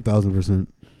 1000%.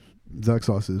 Zax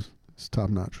sauce is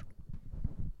top notch.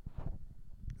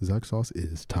 Zax sauce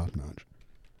is top notch.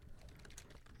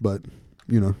 But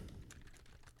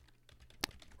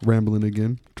rambling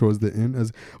again towards the end,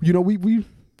 as we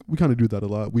kind of do that a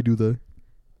lot. We do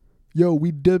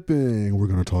we dipping. We're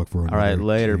gonna talk for all right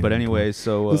later. But anyways,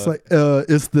 so it's like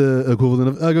it's the equivalent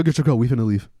of go get your coat. We finna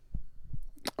leave.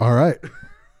 All right.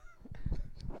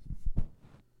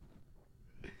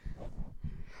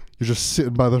 You're just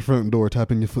sitting by the front door,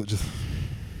 tapping your foot. Just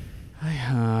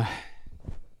I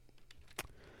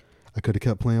could have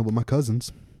kept playing with my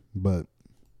cousins, but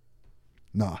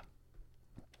nah.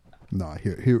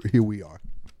 Here we are.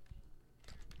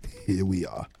 Here we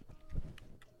are.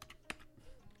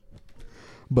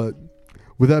 But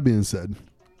with that being said,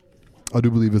 I do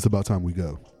believe it's about time we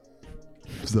go.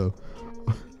 So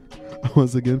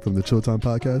once again, from the Chill Time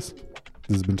Podcast,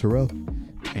 this has been Terrell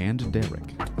and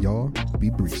Derek. Y'all be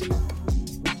breezy.